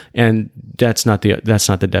humble. And that's not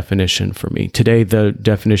the definition for me. Today, the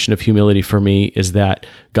definition of humility for me is that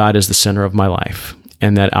God is the center of my life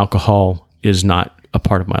and that alcohol is not a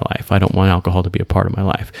part of my life. I don't want alcohol to be a part of my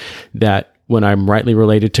life. That when I'm rightly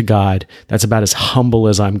related to God, that's about as humble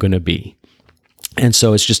as I'm going to be. And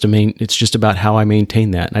so it's just about how I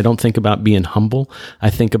maintain that. And I don't think about being humble. I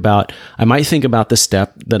might think about the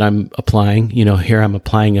step that I'm applying. Here I'm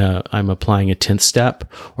applying a 10th step,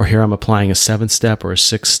 or here I'm applying a 7th step or a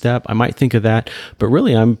 6th step. I might think of that, but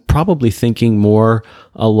really I'm probably thinking more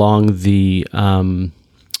along the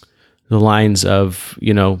lines of,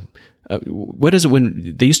 what is it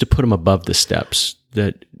when they used to put them above the steps?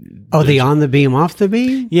 The on the beam, off the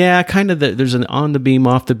beam? Yeah, kind of. There's an on the beam,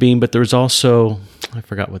 off the beam, but there's also, I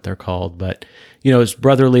forgot what they're called, but it's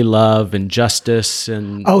brotherly love and justice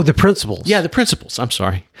and... Oh, the principles. Yeah, the principles. I'm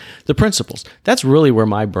sorry. The principles. That's really where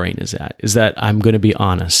my brain is at, is that I'm going to be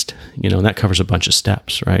honest, and that covers a bunch of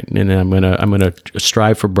steps, right? And I'm going to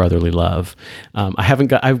strive for brotherly love.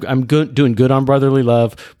 I'm doing good on brotherly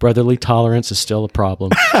love. Brotherly tolerance is still a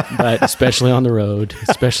problem, but especially on the road,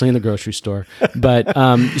 especially in the grocery store. But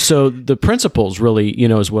so the principles really,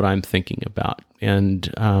 is what I'm thinking about. And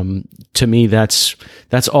to me, that's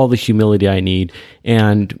all the humility I need.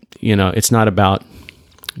 And, it's not about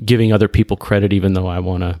giving other people credit, even though I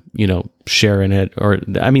want to, share in it. Or,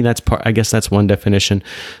 I guess that's one definition.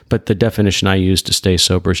 But the definition I use to stay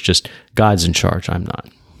sober is just God's in charge. I'm not.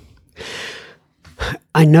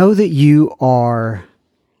 I know that you are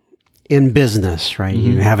in business, right?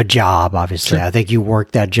 Mm-hmm. You have a job, obviously. Sure. I think you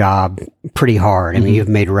work that job pretty hard. Mm-hmm. You've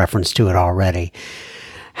made reference to it already.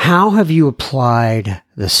 How have you applied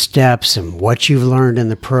the steps and what you've learned in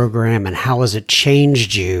the program, and how has it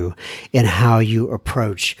changed you in how you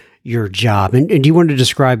approach your job? And do you want to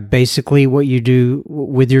describe basically what you do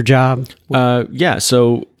with your job? Yeah.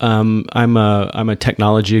 So I'm a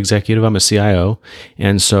technology executive. I'm a CIO,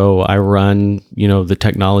 and so I run the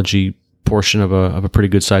technology portion of a pretty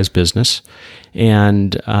good sized business,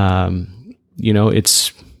 and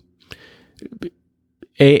it's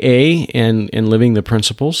AA and living the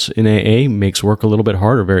principles in AA makes work a little bit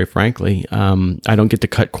harder, very frankly. I don't get to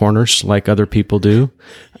cut corners like other people do.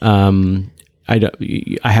 I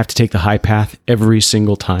have to take the high path every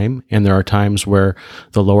single time, and there are times where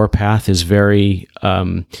the lower path is very,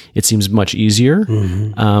 it seems much easier,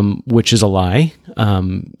 mm-hmm. Which is a lie.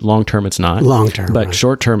 Long term, it's not. Long term, but right.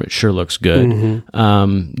 Short term, it sure looks good.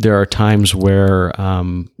 Mm-hmm. There are times where,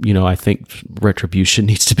 I think retribution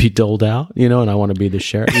needs to be doled out, and I want to be the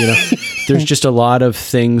sheriff. There's just a lot of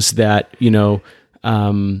things that, the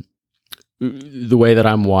way that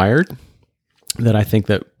I'm wired, that I think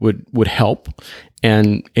that would help,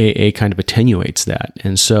 and AA kind of attenuates that.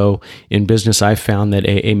 And so in business, I've found that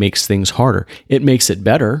AA makes things harder. It makes it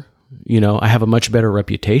better. I have a much better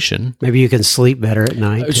reputation. Maybe you can sleep better at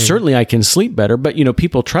night. Certainly I can sleep better, but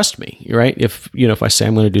people trust me, right? If I say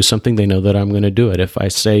I'm going to do something, they know that I'm going to do it. If I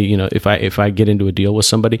say, if I get into a deal with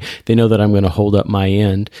somebody, they know that I'm going to hold up my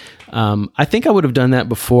end. I think I would have done that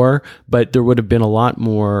before, but there would have been a lot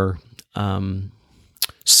more,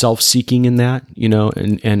 self-seeking in that,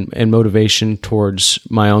 and motivation towards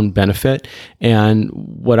my own benefit. And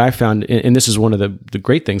what I found, and this is one of the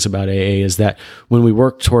great things about AA, is that when we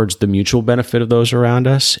work towards the mutual benefit of those around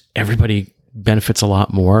us, everybody benefits a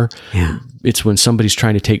lot more. Yeah. It's when somebody's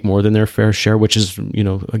trying to take more than their fair share, which is,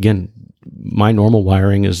 again, my normal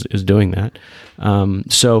wiring is doing that.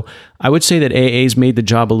 So I would say that AA's made the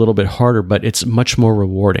job a little bit harder, but it's much more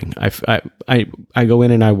rewarding. I go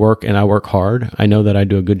in and I work hard. I know that I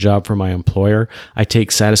do a good job for my employer. I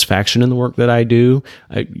take satisfaction in the work that I do.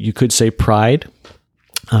 You could say pride.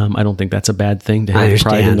 I don't think that's a bad thing to I have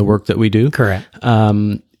pride in understand. the work that we do. Correct.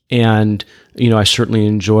 And I certainly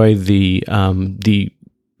enjoy the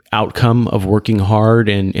outcome of working hard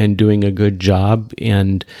and doing a good job,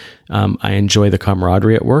 and I enjoy the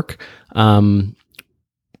camaraderie at work.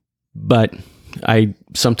 But I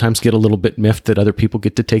sometimes get a little bit miffed that other people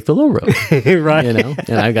get to take the low road, Right.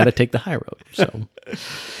 and I got to take the high road.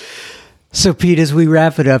 So, Pete, as we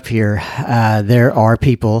wrap it up here, there are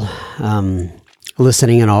people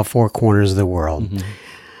listening in all four corners of the world. Mm-hmm.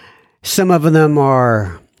 Some of them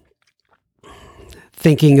are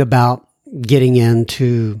thinking about getting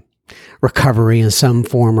into recovery in some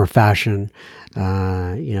form or fashion.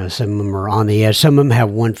 Some of them are on the edge. Some of them have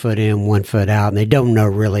 1 foot in, 1 foot out, and they don't know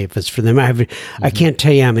really if it's for them. I can't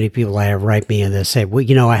tell you how many people I have write me and they say,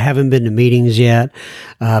 well, I haven't been to meetings yet,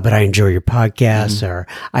 but I enjoy your podcast, or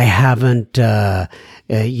I haven't,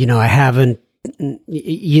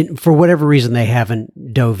 for whatever reason, they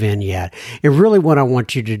haven't dove in yet. And really what I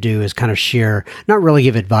want you to do is kind of share, not really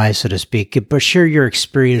give advice, so to speak, but share your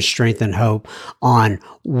experience, strength, and hope on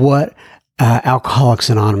what Alcoholics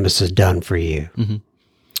Anonymous has done for you. Mm-hmm.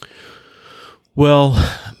 Well,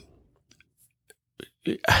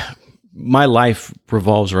 my life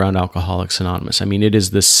revolves around Alcoholics Anonymous. I mean, it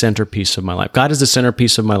is the centerpiece of my life. God is the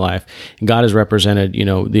centerpiece of my life, and God is represented.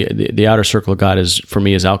 The outer circle of God for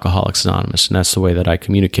me is Alcoholics Anonymous, and that's the way that I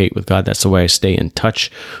communicate with God. That's the way I stay in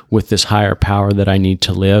touch with this higher power that I need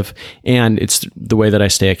to live, and it's the way that I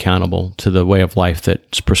stay accountable to the way of life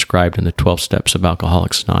that's prescribed in the 12 steps of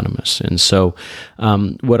Alcoholics Anonymous. And so,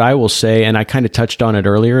 what I will say, and I kind of touched on it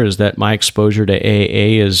earlier, is that my exposure to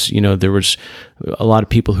AA is, there was a lot of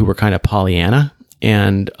people who were kind of Pollyanna,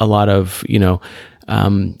 and a lot of,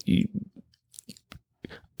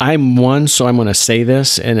 I'm one, so I'm going to say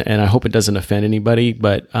this, and I hope it doesn't offend anybody,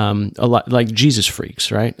 but a lot like Jesus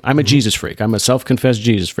freaks, right? I'm a Jesus freak. I'm a self-confessed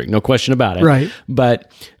Jesus freak, no question about it. Right.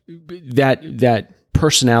 But that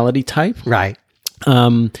personality type, Right.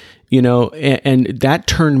 and that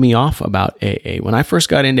turned me off about AA. When I first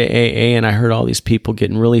got into AA and I heard all these people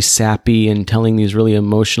getting really sappy and telling these really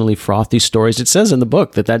emotionally frothy stories, it says in the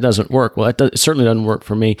book that doesn't work. Well, it certainly doesn't work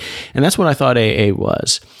for me. And that's what I thought AA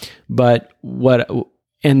was.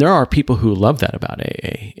 And there are people who love that about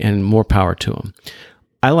AA, and more power to them.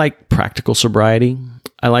 I like practical sobriety.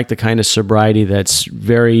 I like the kind of sobriety that's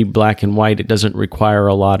very black and white. It doesn't require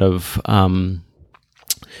a lot of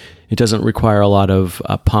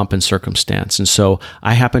pomp and circumstance. And so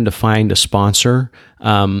I happened to find a sponsor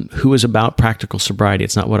who is about practical sobriety.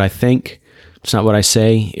 It's not what I think. It's not what I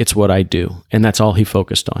say. It's what I do. And that's all he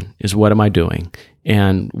focused on, is what am I doing?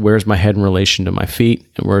 And where's my head in relation to my feet?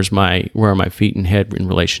 And where are my feet and head in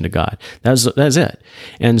relation to God? That's it.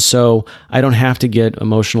 And so I don't have to get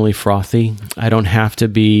emotionally frothy. I don't have to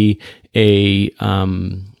be a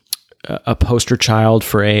poster child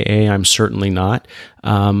for AA. I'm certainly not.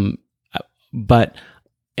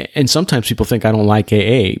 And sometimes people think I don't like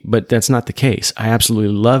AA, but that's not the case. I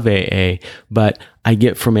absolutely love AA, but I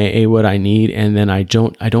get from AA what I need, and then I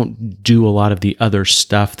don't do a lot of the other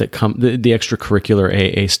stuff that the extracurricular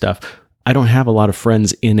AA stuff. I don't have a lot of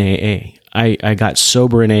friends in AA. I got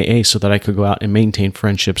sober in AA so that I could go out and maintain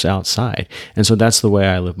friendships outside. And so that's the way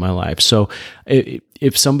I live my life. So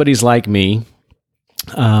if somebody's like me,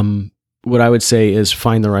 what I would say is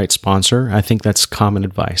find the right sponsor. I think that's common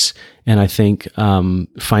advice. And I think find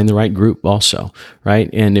the right group also, right?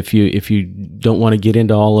 And if you don't want to get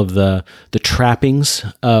into all of the trappings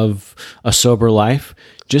of a sober life,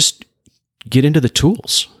 just get into the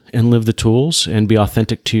tools and live the tools and be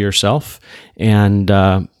authentic to yourself. And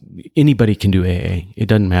anybody can do AA. It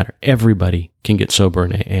doesn't matter. Everybody can get sober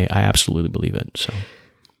in AA. I absolutely believe it. So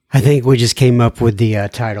I think we just came up with the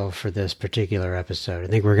title for this particular episode. I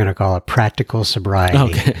think we're going to call it Practical Sobriety.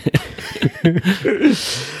 Okay.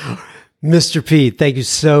 Mr. Pete, thank you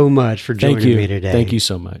so much for joining me today. Thank you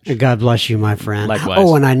so much. God bless you, my friend. Likewise.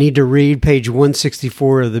 Oh, and I need to read page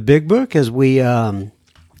 164 of the Big Book as we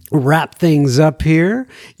wrap things up here.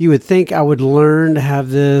 You would think I would learn to have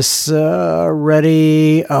this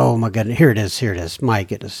ready. Oh, my goodness. Here it is. My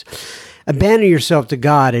goodness. Abandon yourself to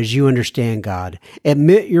God as you understand God.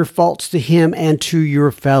 Admit your faults to Him and to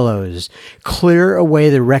your fellows. Clear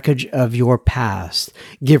away the wreckage of your past.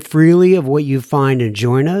 Give freely of what you find and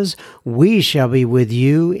join us. We shall be with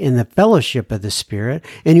you in the fellowship of the Spirit,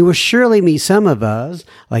 and you will surely meet some of us,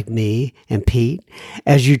 like me and Pete,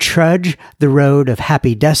 as you trudge the road of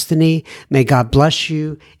happy destiny. May God bless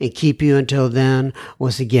you and keep you until then.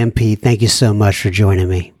 Once again, Pete, thank you so much for joining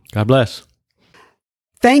me. God bless.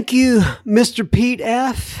 Thank you, Mr. Pete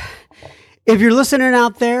F. If you're listening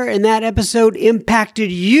out there and that episode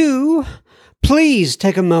impacted you, please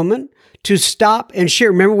take a moment to stop and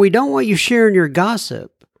share. Remember, we don't want you sharing your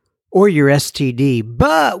gossip or your STD,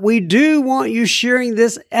 but we do want you sharing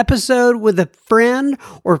this episode with a friend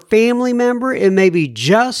or family member. It may be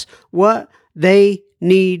just what they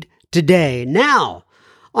need today. Now,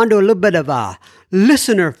 on to a little bit of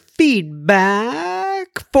listener feedback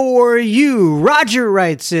for you. Roger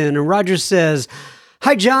writes in, and Roger says,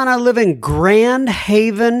 "Hi, John. I live in Grand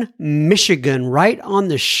Haven, Michigan, right on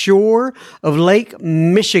the shore of Lake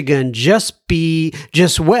Michigan, just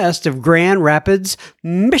west of Grand Rapids,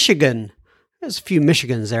 Michigan." There's a few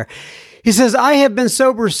Michigans there. He says, "I have been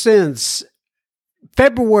sober since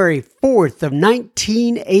February 4th of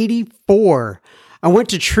 1984. I went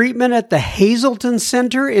to treatment at the Hazelton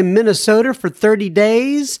Center in Minnesota for 30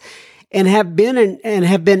 days and have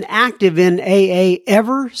been active in AA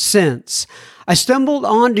ever since. I stumbled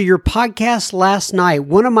onto your podcast last night.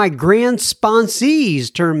 One of my grand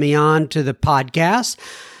sponsees turned me on to the podcast.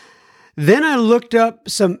 Then I looked up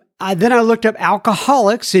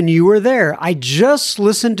Alcoholics, and you were there. I just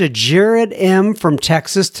listened to Jared M. from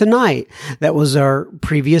Texas tonight. That was our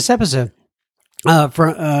previous episode.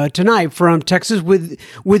 Tonight from Texas with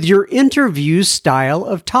your interview style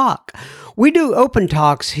of talk. We do open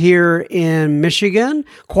talks here in Michigan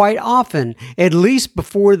quite often, at least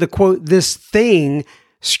before the quote, this thing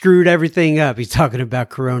screwed everything up. He's talking about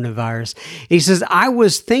coronavirus. He says, I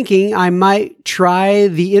was thinking I might try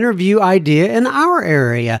the interview idea in our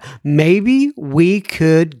area. Maybe we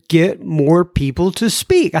could get more people to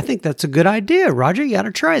speak. I think that's a good idea, Roger. You got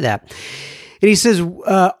to try that. And he says,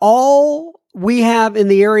 all we have in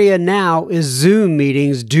the area now is Zoom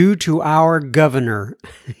meetings due to our governor.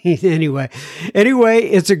 Anyway,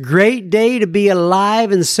 it's a great day to be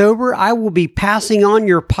alive and sober. I will be passing on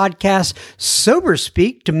your podcast, Sober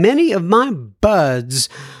Speak, to many of my buds.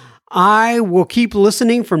 I will keep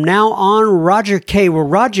listening from now on. Roger K. Well,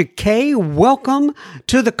 Roger K., welcome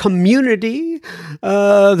to the community,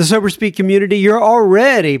 the Sober Speak community. You're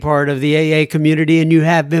already part of the AA community, and you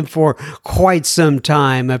have been for quite some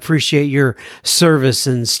time. I appreciate your service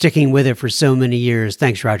and sticking with it for so many years.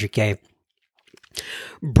 Thanks, Roger K.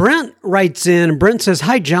 Brent writes in. Brent says,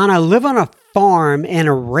 "Hi, John. I live on a farm and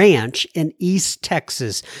a ranch in East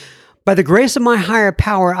Texas. By the grace of my higher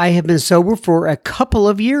power, I have been sober for a couple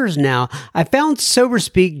of years now. I found Sober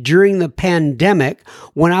Speak during the pandemic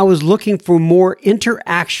when I was looking for more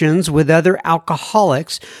interactions with other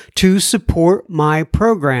alcoholics to support my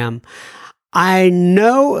program. I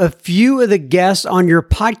know a few of the guests on your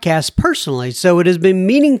podcast personally, so it has been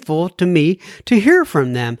meaningful to me to hear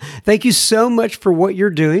from them. Thank you so much for what you're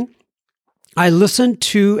doing. I listen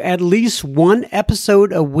to at least one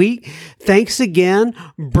episode a week. Thanks again,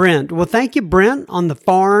 Brent." Well, thank you, Brent, on the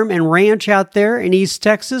farm and ranch out there in East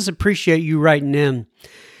Texas. Appreciate you writing in.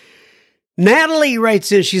 Natalie writes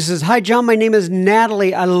in. She says, "Hi, John. My name is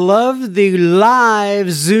Natalie. I love the live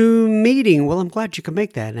Zoom meeting." Well, I'm glad you could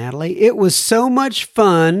make that, Natalie. "It was so much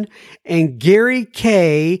fun, and Gary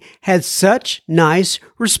K. had such nice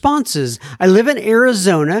responses. I live in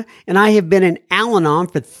Arizona, and I have been in Al-Anon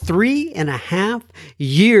for 3.5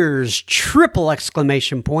 years. Triple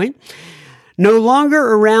exclamation point. No longer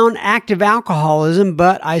around active alcoholism,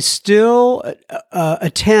 but I still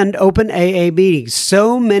attend open AA meetings.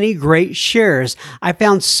 So many great shares. I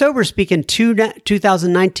found Sober Speak in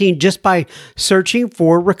 2019 just by searching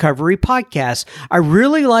for recovery podcasts. I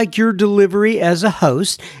really like your delivery as a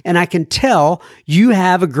host, and I can tell you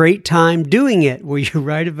have a great time doing it." Well, you're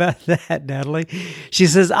right about that, Natalie. She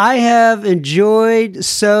says, "I have enjoyed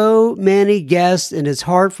so many guests, and it's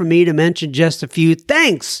hard for me to mention just a few.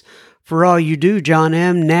 Thanks for all you do, John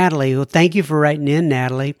M." Natalie. Well, thank you for writing in,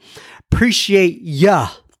 Natalie. Appreciate ya.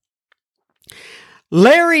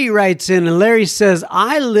 Larry writes in, and Larry says,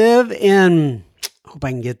 "I live in," hope I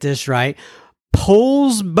can get this right,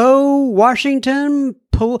 Poulsbo, Washington,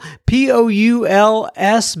 Poulsbo.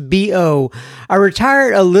 I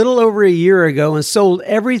retired a little over a year ago and sold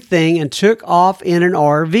everything and took off in an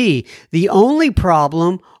RV. The only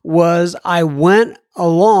problem was I went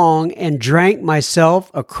along and drank myself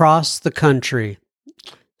across the country."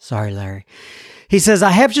 Sorry, Larry. He says,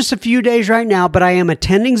 "I have just a few days right now, but I am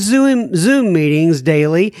attending Zoom meetings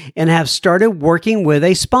daily and have started working with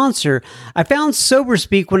a sponsor. I found Sober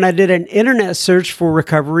Speak when I did an internet search for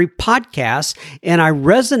recovery podcasts, and I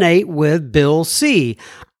resonate with Bill C.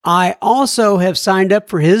 I also have signed up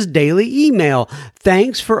for his daily email.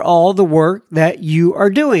 Thanks for all the work that you are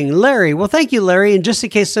doing, Larry. Well, thank you, Larry. And just in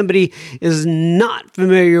case somebody is not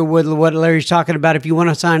familiar with what Larry's talking about, if you want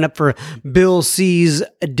to sign up for Bill C's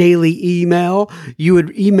daily email, you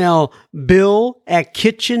would email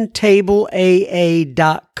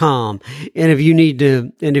bill@kitchentableaa.com. And if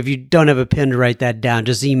you don't have a pen to write that down,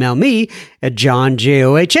 just email me at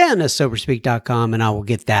johnjohn@soberspeak.com and I will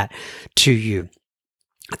get that to you.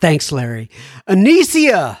 Thanks, Larry.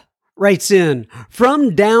 Anicia writes in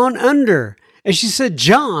from Down Under, and she said,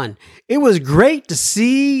 John, it was great to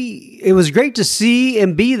see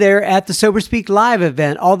and be there at the Sober Speak Live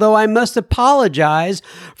event, although I must apologize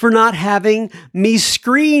for not having me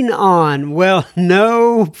screen on. Well,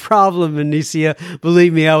 no problem, Anicia.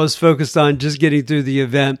 Believe me, I was focused on just getting through the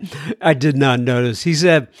event. I did not notice. She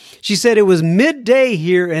said it was midday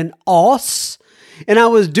here in Aus, and I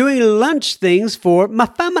was doing lunch things for my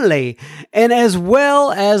family. And as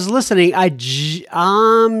well as listening,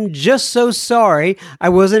 I'm just so sorry I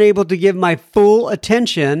wasn't able to give my full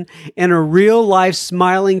attention and a real-life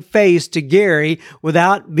smiling face to Gary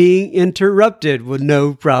without being interrupted. Well,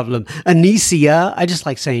 no problem. Anicia, I just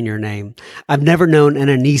like saying your name. I've never known an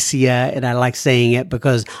Anicia, and I like saying it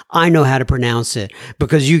because I know how to pronounce it,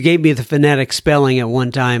 because you gave me the phonetic spelling at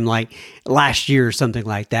one time, like last year or something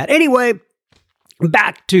like that. Anyway,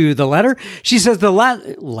 back to the letter. She says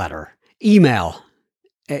email.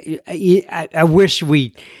 I wish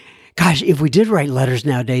if we did write letters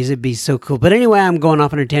nowadays, it'd be so cool. But anyway, I'm going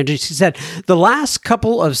off on a tangent. She said, the last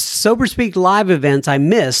couple of Sober Speak Live events I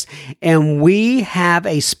missed, and we have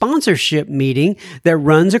a sponsorship meeting that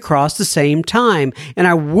runs across the same time, and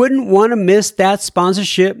I wouldn't want to miss that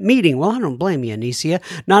sponsorship meeting. Well, I don't blame you, Anicia.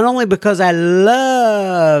 Not only because I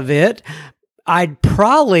love it, I'd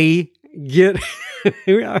probably get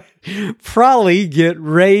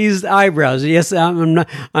raised eyebrows. Yes, I'm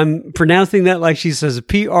pronouncing that like she says,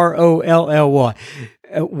 Prolly.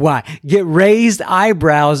 Why? Get raised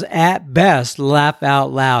eyebrows at best, laugh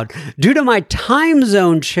out loud. Due to my time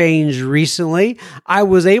zone change recently, I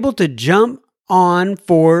was able to jump on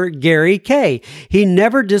for Gary K. He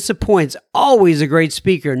never disappoints, always a great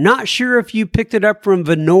speaker. Not sure if you picked it up from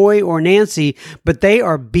Vinoy or Nancy, but they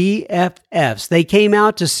are BFFs. They came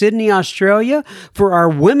out to Sydney, Australia for our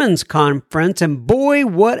women's conference, and boy,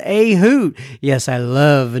 what a hoot. Yes, I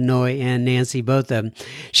love Vinoy and Nancy, both of them.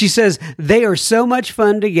 She says, they are so much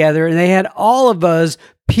fun together, and they had all of us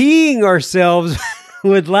peeing ourselves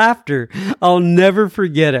with laughter. I'll never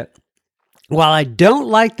forget it. While I don't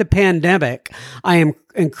like the pandemic, I am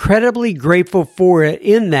incredibly grateful for it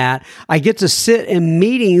in that I get to sit in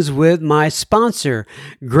meetings with my sponsor,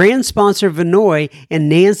 grand sponsor Vinoy and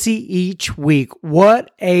Nancy each week.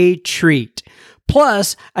 What a treat.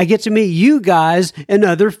 Plus, I get to meet you guys and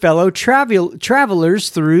other fellow travelers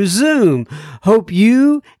through Zoom. Hope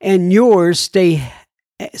you and yours stay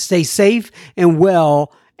safe and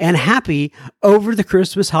well and happy over the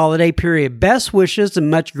Christmas holiday period. Best wishes and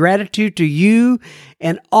much gratitude to you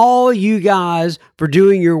and all you guys for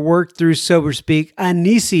doing your work through Sober Speak.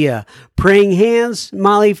 Anicia, praying hands,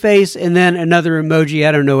 smiley face, and then another emoji.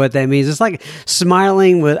 I don't know what that means. It's like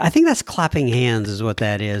smiling with, I think that's clapping hands is what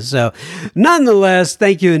that is. So nonetheless,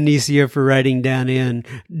 thank you, Anicia, for writing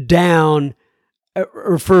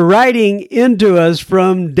for writing into us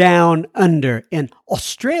from Down Under in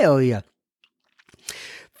Australia.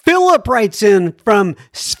 Philip writes in from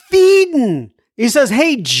Sweden. He says,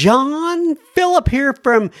 hey, John, Philip here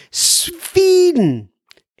from Sweden.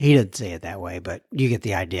 He didn't say it that way, but you get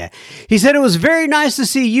the idea. He said, it was very nice to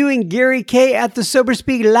see you and Gary K at the Sober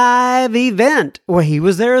Speak Live event. Well, he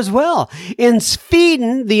was there as well. In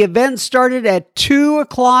Sweden, the event started at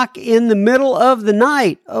 2:00 in the middle of the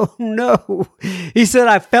night. Oh, no. He said,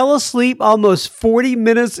 I fell asleep almost 40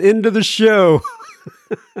 minutes into the show.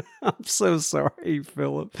 I'm so sorry,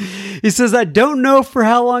 Philip. He says, I don't know for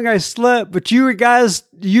how long I slept, but you guys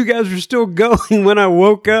were still going when I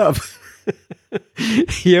woke up.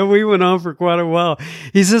 Yeah, we went on for quite a while.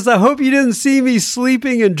 He says, I hope you didn't see me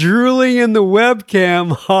sleeping and drooling in the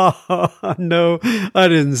webcam. No, I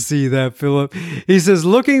didn't see that, Philip. He says,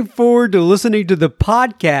 looking forward to listening to the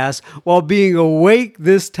podcast while being awake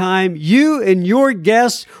this time. You and your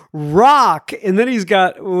guests rock. And then he's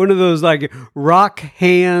got one of those like rock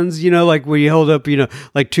hands, like when you hold up,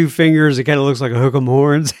 like two fingers. It kind of looks like a hook 'em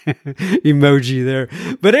horns emoji there.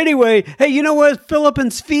 But anyway, hey, you know what, Philip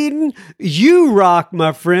in Sweden, you rock,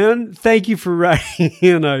 my friend. Thank you for writing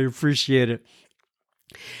in. I appreciate it.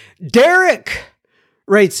 Derek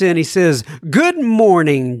writes in, he says, "Good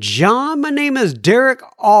morning, John. My name is Derek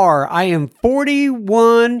R. I am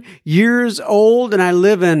 41 years old and I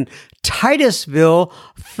live in Titusville,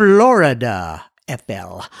 Florida.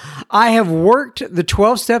 FL. I have worked the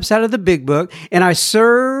 12 steps out of the Big Book, and I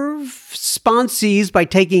serve sponsees by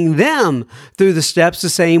taking them through the steps the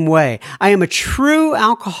same way. I am a true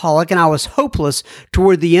alcoholic, and I was hopeless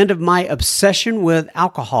toward the end of my obsession with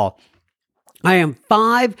alcohol. I am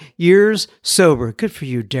 5 years sober." Good for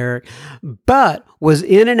you, Derek. "But was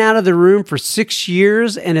in and out of the room for 6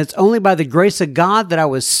 years, and it's only by the grace of God that I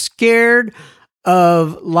was scared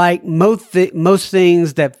of, like most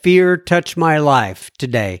things, that fear touched my life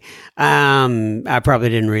today." I probably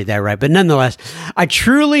didn't read that right, but nonetheless, "I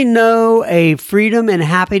truly know a freedom and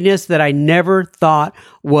happiness that I never thought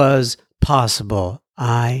was possible."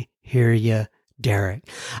 I hear you, Derek.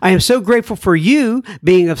 "I am so grateful for you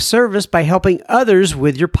being of service by helping others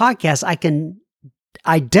with your podcast. I can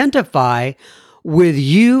identify with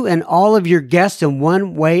you and all of your guests in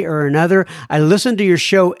one way or another. I listen to your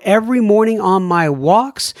show every morning on my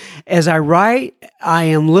walks. As I write, I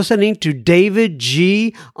am listening to David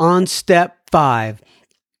G. on Step 5.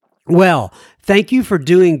 Well, thank you for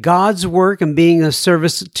doing God's work and being of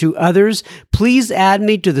service to others. Please add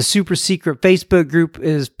me to the super secret Facebook group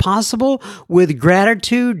as possible. With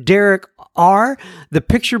gratitude, Derek R." The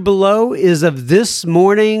picture below is of this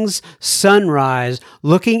morning's sunrise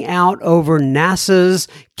looking out over NASA's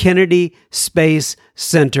Kennedy Space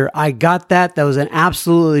Center. I got that. That was an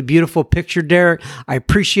absolutely beautiful picture, Derek. I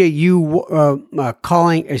appreciate you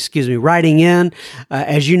writing in.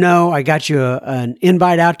 As you know, I got you an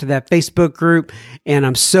invite out to that Facebook group, and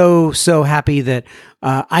I'm so happy that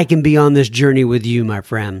I can be on this journey with you, my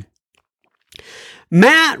friend.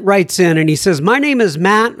 Matt writes in and he says, "My name is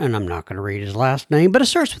Matt," and I'm not going to read his last name, but it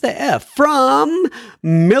starts with an F, "from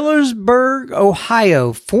Millersburg,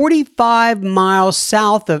 Ohio, 45 miles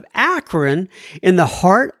south of Akron in the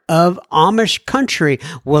heart of Amish country."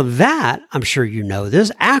 Well, that, I'm sure you know this,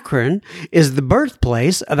 Akron is the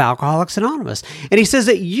birthplace of Alcoholics Anonymous. And he says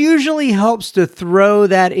it usually helps to throw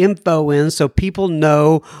that info in so people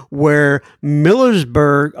know where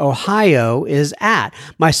Millersburg, Ohio is at.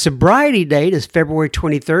 My sobriety date is February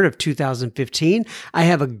 23rd of 2015. I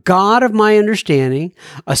have a God of my understanding,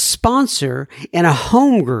 a sponsor, and a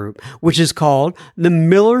home group, which is called the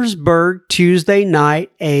Millersburg Tuesday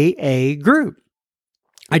Night AA Group.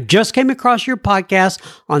 I just came across your podcast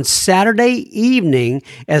on Saturday evening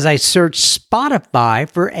as I searched Spotify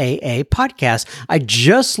for AA podcasts. I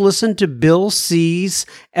just listened to Bill C's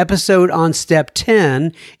episode on Step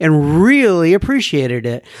 10 and really appreciated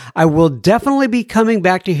it. I will definitely be coming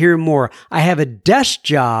back to hear more. I have a desk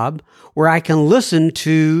job where I can listen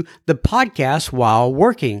to the podcast while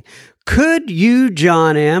working. Could you,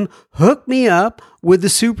 John M., hook me up with the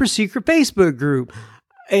super secret Facebook group?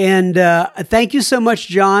 And thank you so much,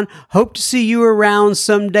 John. Hope to see you around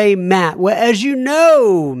someday, Matt. Well, as you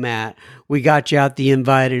know, Matt, we got you out the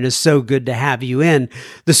invite, and it's so good to have you in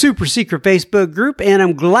the super secret Facebook group. And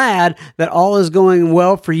I'm glad that all is going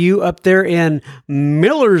well for you up there in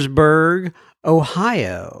Millersburg,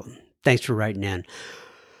 Ohio. Thanks for writing in.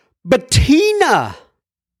 Bettina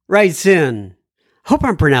writes in. Hope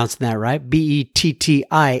I'm pronouncing that right.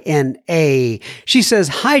 Bettina. She says,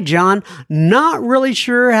 "Hi, John. Not really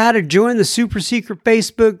sure how to join the super secret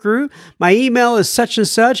Facebook group. My email is such and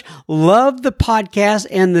such. Love the podcast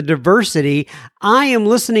and the diversity. I am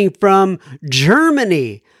listening from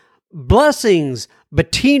Germany. Blessings,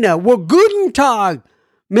 Bettina." Well, guten Tag,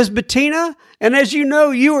 Miss Bettina. And as you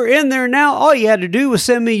know, you are in there now. All you had to do was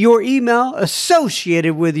send me your email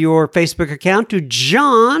associated with your Facebook account to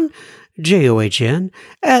John, John,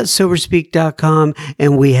 at Soberspeak.com,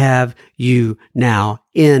 and we have you now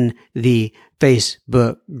in the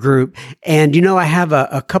Facebook group. And you know, I have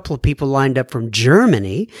a couple of people lined up from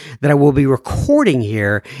Germany that I will be recording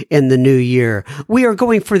here in the new year. We are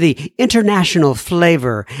going for the international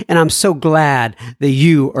flavor, and I'm so glad that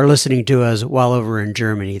you are listening to us while over in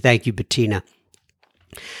Germany. Thank you, Bettina.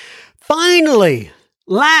 Finally,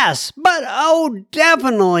 last, but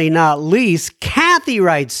definitely not least, Kathy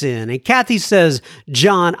writes in. And Kathy says,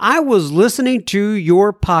 "John, I was listening to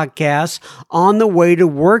your podcast on the way to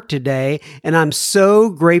work today, and I'm so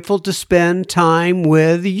grateful to spend time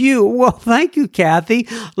with you." Well, thank you, Kathy.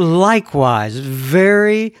 Likewise,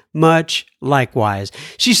 very much likewise.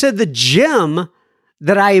 She said the gem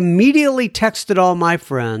that I immediately texted all my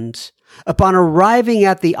friends upon arriving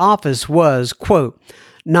at the office was, quote,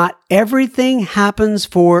 "Not everything happens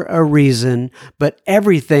for a reason, but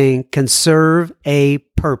everything can serve a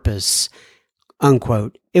purpose."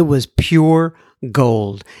 unquote. It was pure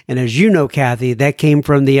gold. And as you know, Kathy, that came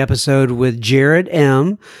from the episode with Jared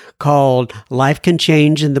M. called Life Can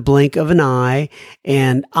Change in the Blink of an Eye.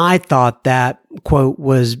 And I thought that quote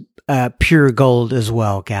was pure gold as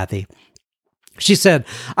well, Kathy. She said,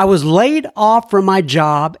 I was laid off from my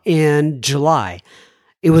job in July.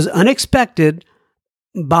 It was unexpected,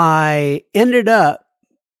 but I ended up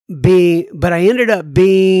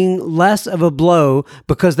being less of a blow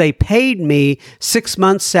because they paid me 6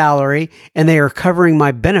 months' salary and they are covering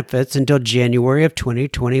my benefits until January of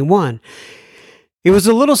 2021. It was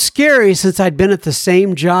a little scary since I'd been at the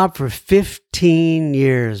same job for 15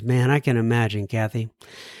 years. Man, I can imagine, Kathy.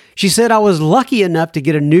 She said I was lucky enough to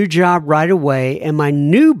get a new job right away, and my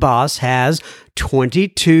new boss has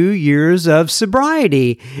 22 years of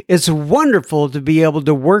sobriety. It's wonderful to be able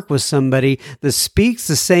to work with somebody that speaks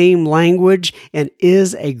the same language and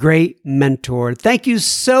is a great mentor. Thank you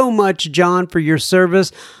so much, John, for your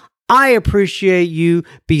service. I appreciate you.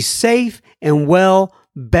 Be safe and well.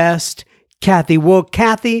 Best, Kathy. Well,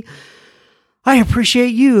 Kathy, I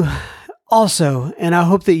appreciate you also, and I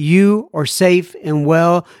hope that you are safe and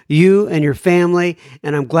well, you and your family,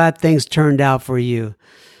 and I'm glad things turned out for you.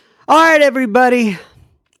 All right, everybody,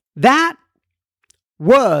 that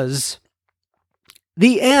was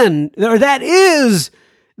the end, or that is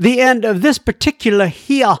the end of this particular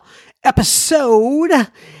here episode,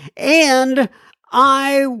 and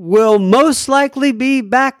I will most likely be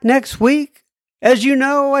back next week. As you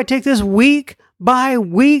know, I take this week by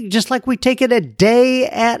week, just like we take it a day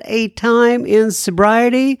at a time in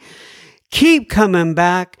sobriety. Keep coming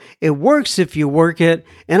back. It works if you work it.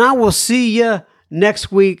 And I will see you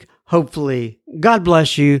next week, hopefully. God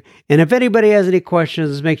bless you. And if anybody has any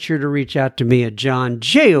questions, make sure to reach out to me at John,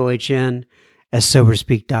 John,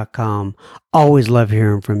 @soberspeak.com. Always love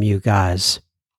hearing from you guys.